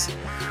 months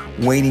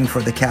waiting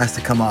for the cast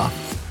to come off.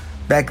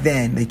 Back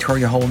then, they tore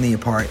your whole knee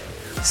apart,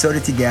 sewed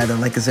it together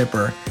like a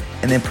zipper,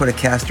 and then put a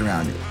cast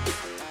around it.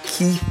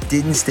 Keith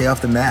didn't stay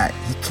off the mat.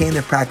 He came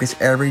to practice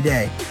every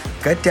day,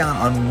 got down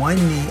on one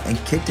knee and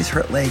kicked his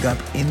hurt leg up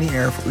in the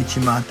air for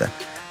Uchimata.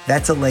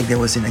 That's a leg that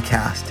was in a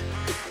cast.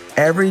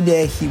 Every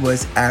day he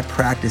was at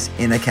practice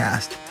in a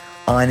cast,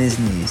 on his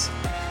knees.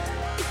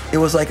 It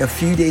was like a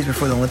few days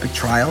before the Olympic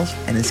trials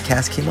and his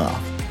cast came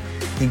off.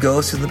 He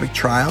goes to the Olympic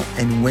trial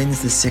and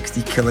wins the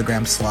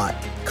 60-kilogram slot.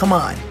 Come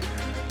on.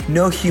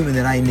 No human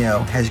that I know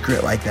has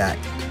grit like that.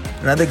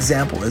 Another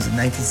example is the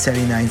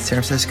 1979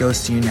 San Francisco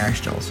Senior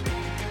Nationals.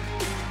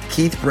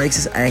 Keith breaks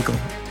his ankle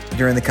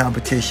during the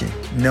competition.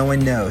 No one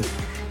knows.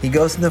 He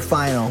goes to the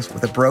finals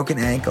with a broken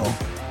ankle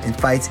and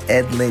fights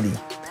Ed Liddy.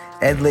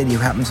 Ed Liddy, who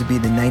happens to be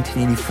the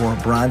 1984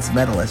 bronze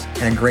medalist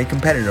and a great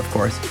competitor, of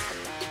course.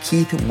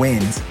 Keith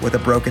wins with a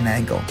broken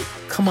ankle.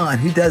 Come on,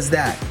 who does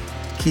that?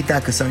 Keith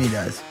Nakasone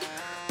does.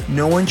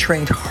 No one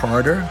trained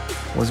harder,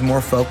 was more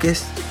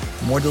focused,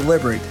 more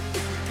deliberate,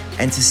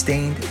 and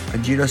sustained a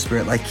judo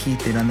spirit like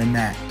Keith did on the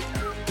mat.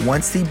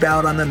 Once he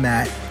bowed on the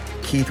mat,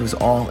 Keith was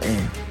all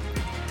in.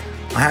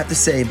 I have to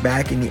say,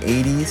 back in the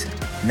 80s,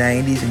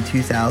 90s, and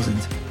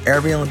 2000s,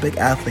 every Olympic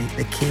athlete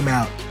that came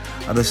out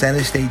of the San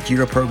Jose State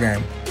Judo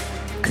program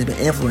has been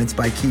influenced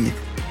by Keith.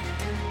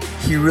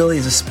 He really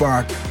is a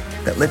spark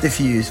that lit the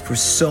fuse for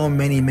so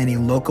many, many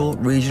local,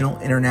 regional,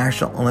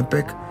 international,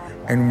 Olympic,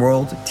 and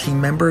world team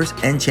members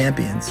and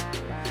champions.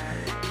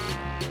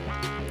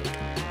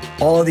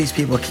 All of these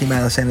people came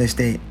out of San Jose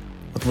State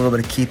with a little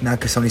bit of Keith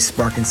Nakasone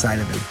spark inside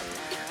of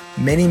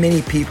them. Many,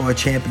 many people are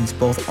champions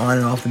both on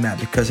and off the mat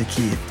because of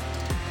Keith.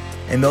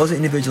 And those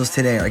individuals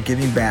today are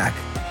giving back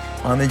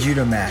on the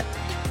judo mat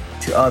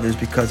to others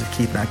because of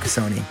Keith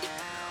Nakasone.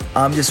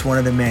 I'm just one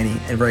of the many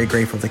and very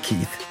grateful to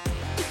Keith.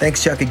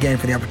 Thanks, Chuck, again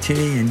for the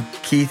opportunity, and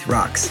Keith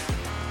rocks.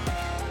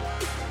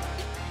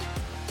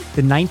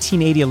 The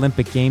 1980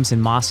 Olympic Games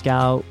in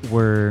Moscow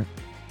were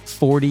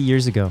 40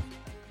 years ago.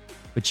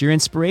 But your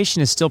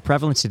inspiration is still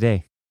prevalent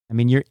today. I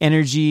mean, your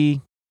energy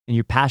and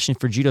your passion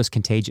for judo is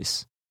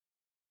contagious.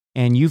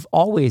 And you've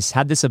always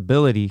had this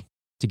ability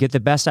to get the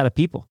best out of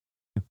people.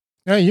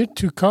 Yeah, you're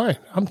too kind.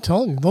 I'm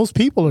telling you, those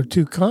people are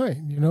too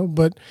kind,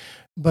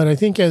 But I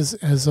think as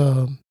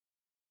a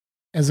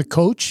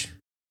coach,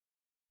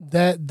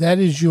 that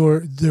is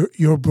your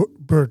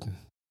burden.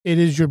 It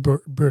is your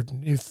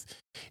burden.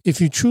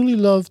 If you truly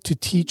love to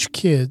teach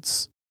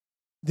kids,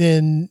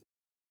 then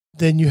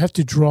you have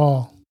to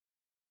draw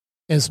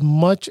as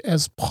much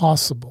as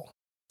possible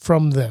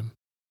from them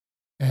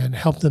and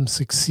help them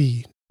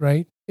succeed,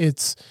 right?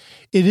 It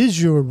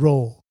is your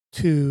role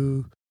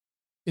to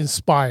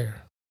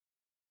inspire,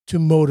 to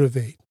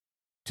motivate,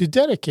 to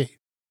dedicate,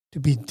 to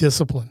be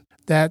disciplined.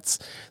 That's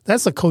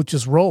a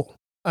coach's role.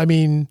 I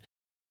mean,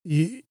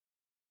 you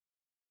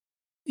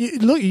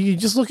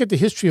just look at the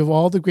history of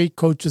all the great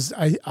coaches.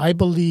 I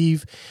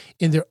believe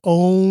in their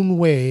own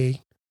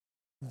way,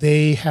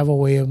 they have a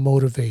way of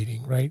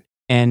motivating, right?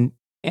 And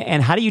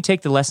how do you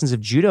take the lessons of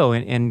judo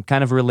and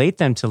kind of relate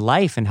them to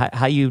life and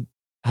how you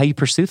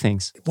pursue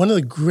things? One of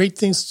the great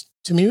things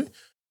to me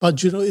about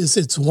judo is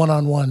it's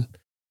one-on-one.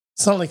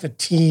 It's not like a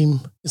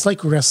team. It's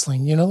like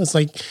wrestling, It's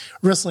like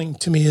wrestling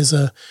to me is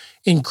a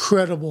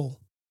incredible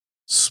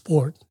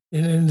sport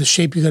in the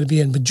shape you got to be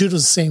in. But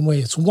judo's the same way.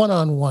 It's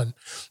one-on-one.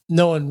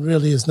 No one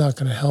really is not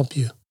going to help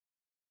you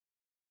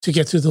to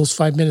get through those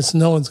 5 minutes.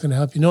 No one's going to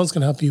help you. No one's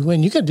going to help you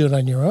win. You got to do it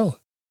on your own.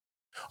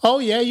 Oh,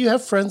 yeah, you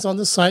have friends on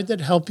the side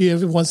that help you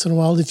every once in a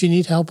while if you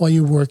need help while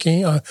you're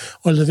working or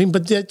living.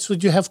 But that's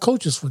what you have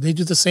coaches for. They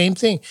do the same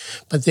thing,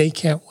 but they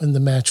can't win the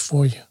match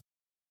for you.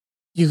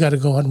 You got to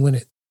go out and win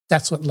it.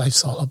 That's what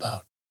life's all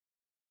about.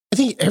 I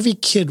think every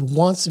kid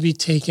wants to be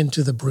taken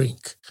to the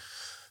brink.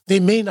 They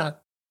may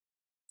not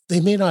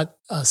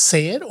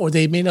say it, or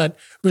they may not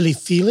really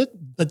feel it,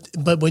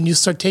 but when you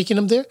start taking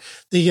them there,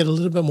 they get a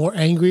little bit more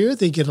angrier.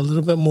 They give a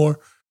little bit more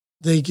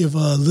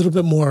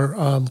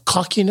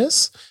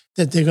cockiness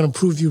that they're going to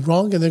prove you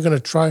wrong, and they're going to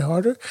try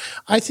harder.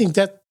 I think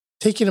that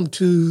taking them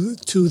to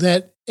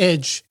that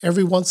edge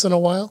every once in a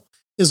while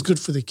is good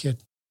for the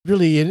kid.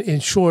 Really,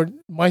 in short,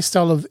 my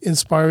style of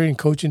inspiring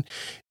coaching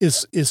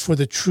is for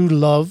the true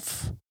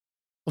love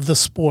of the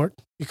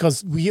sport,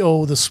 because we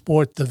owe the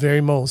sport the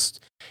very most.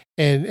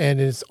 And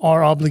it's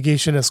our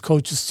obligation as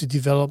coaches to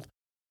develop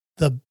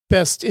the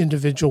best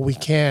individual we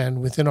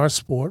can within our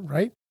sport,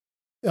 right?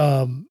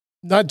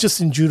 Not just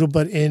in judo,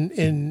 but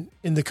in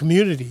the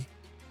community.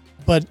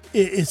 But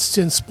it's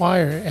to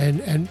inspire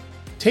and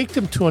take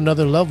them to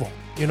another level.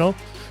 You know,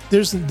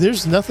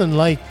 there's nothing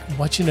like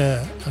watching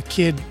a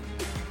kid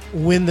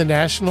win the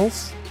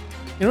nationals.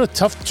 You know, a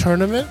tough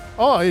tournament.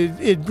 Oh,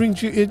 it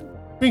brings you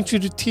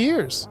to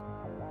tears.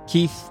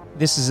 Keith,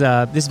 this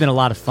has been a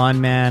lot of fun,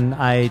 man.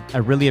 I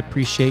really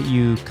appreciate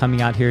you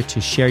coming out here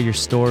to share your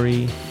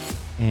story.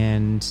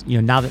 And, you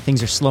know, now that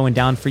things are slowing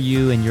down for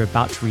you and you're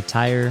about to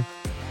retire,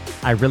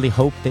 I really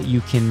hope that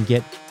you can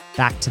get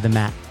back to the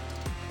mat,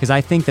 because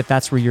I think that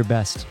that's where you're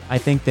best. I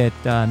think that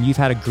you've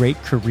had a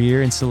great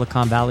career in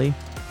Silicon Valley,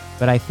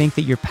 but I think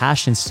that your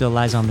passion still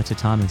lies on the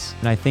tatamis.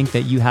 And I think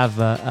that you have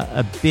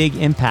a big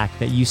impact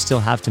that you still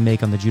have to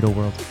make on the judo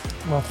world.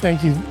 Well,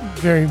 thank you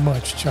very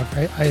much, Chuck.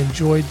 I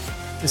enjoyed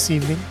this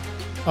evening.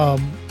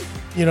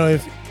 You know,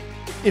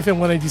 if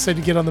and when I decide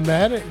to get on the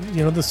mat,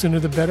 you know, the sooner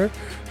the better.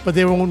 But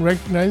they won't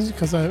recognize me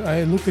because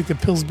I look like the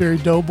Pillsbury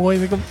Doughboy.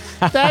 They go,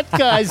 that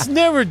guy's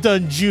never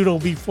done judo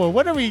before.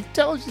 Whatever he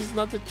tells you is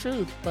not the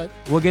truth. But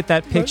we'll get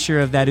that picture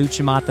of that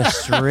Uchimata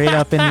straight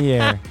up in the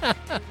air.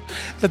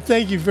 But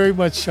thank you very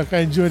much, Chuck. I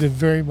enjoyed it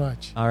very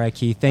much. All right,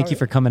 Keith. Thank you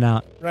for coming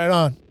out. Right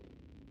on.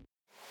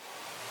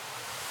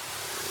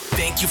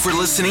 Thank you for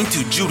listening to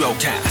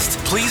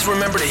JudoCast. Please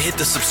remember to hit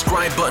the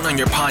subscribe button on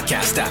your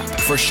podcast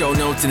app. For show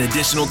notes and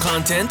additional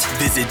content,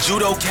 visit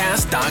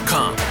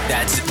judocast.com.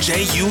 That's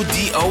JUDOcast.com.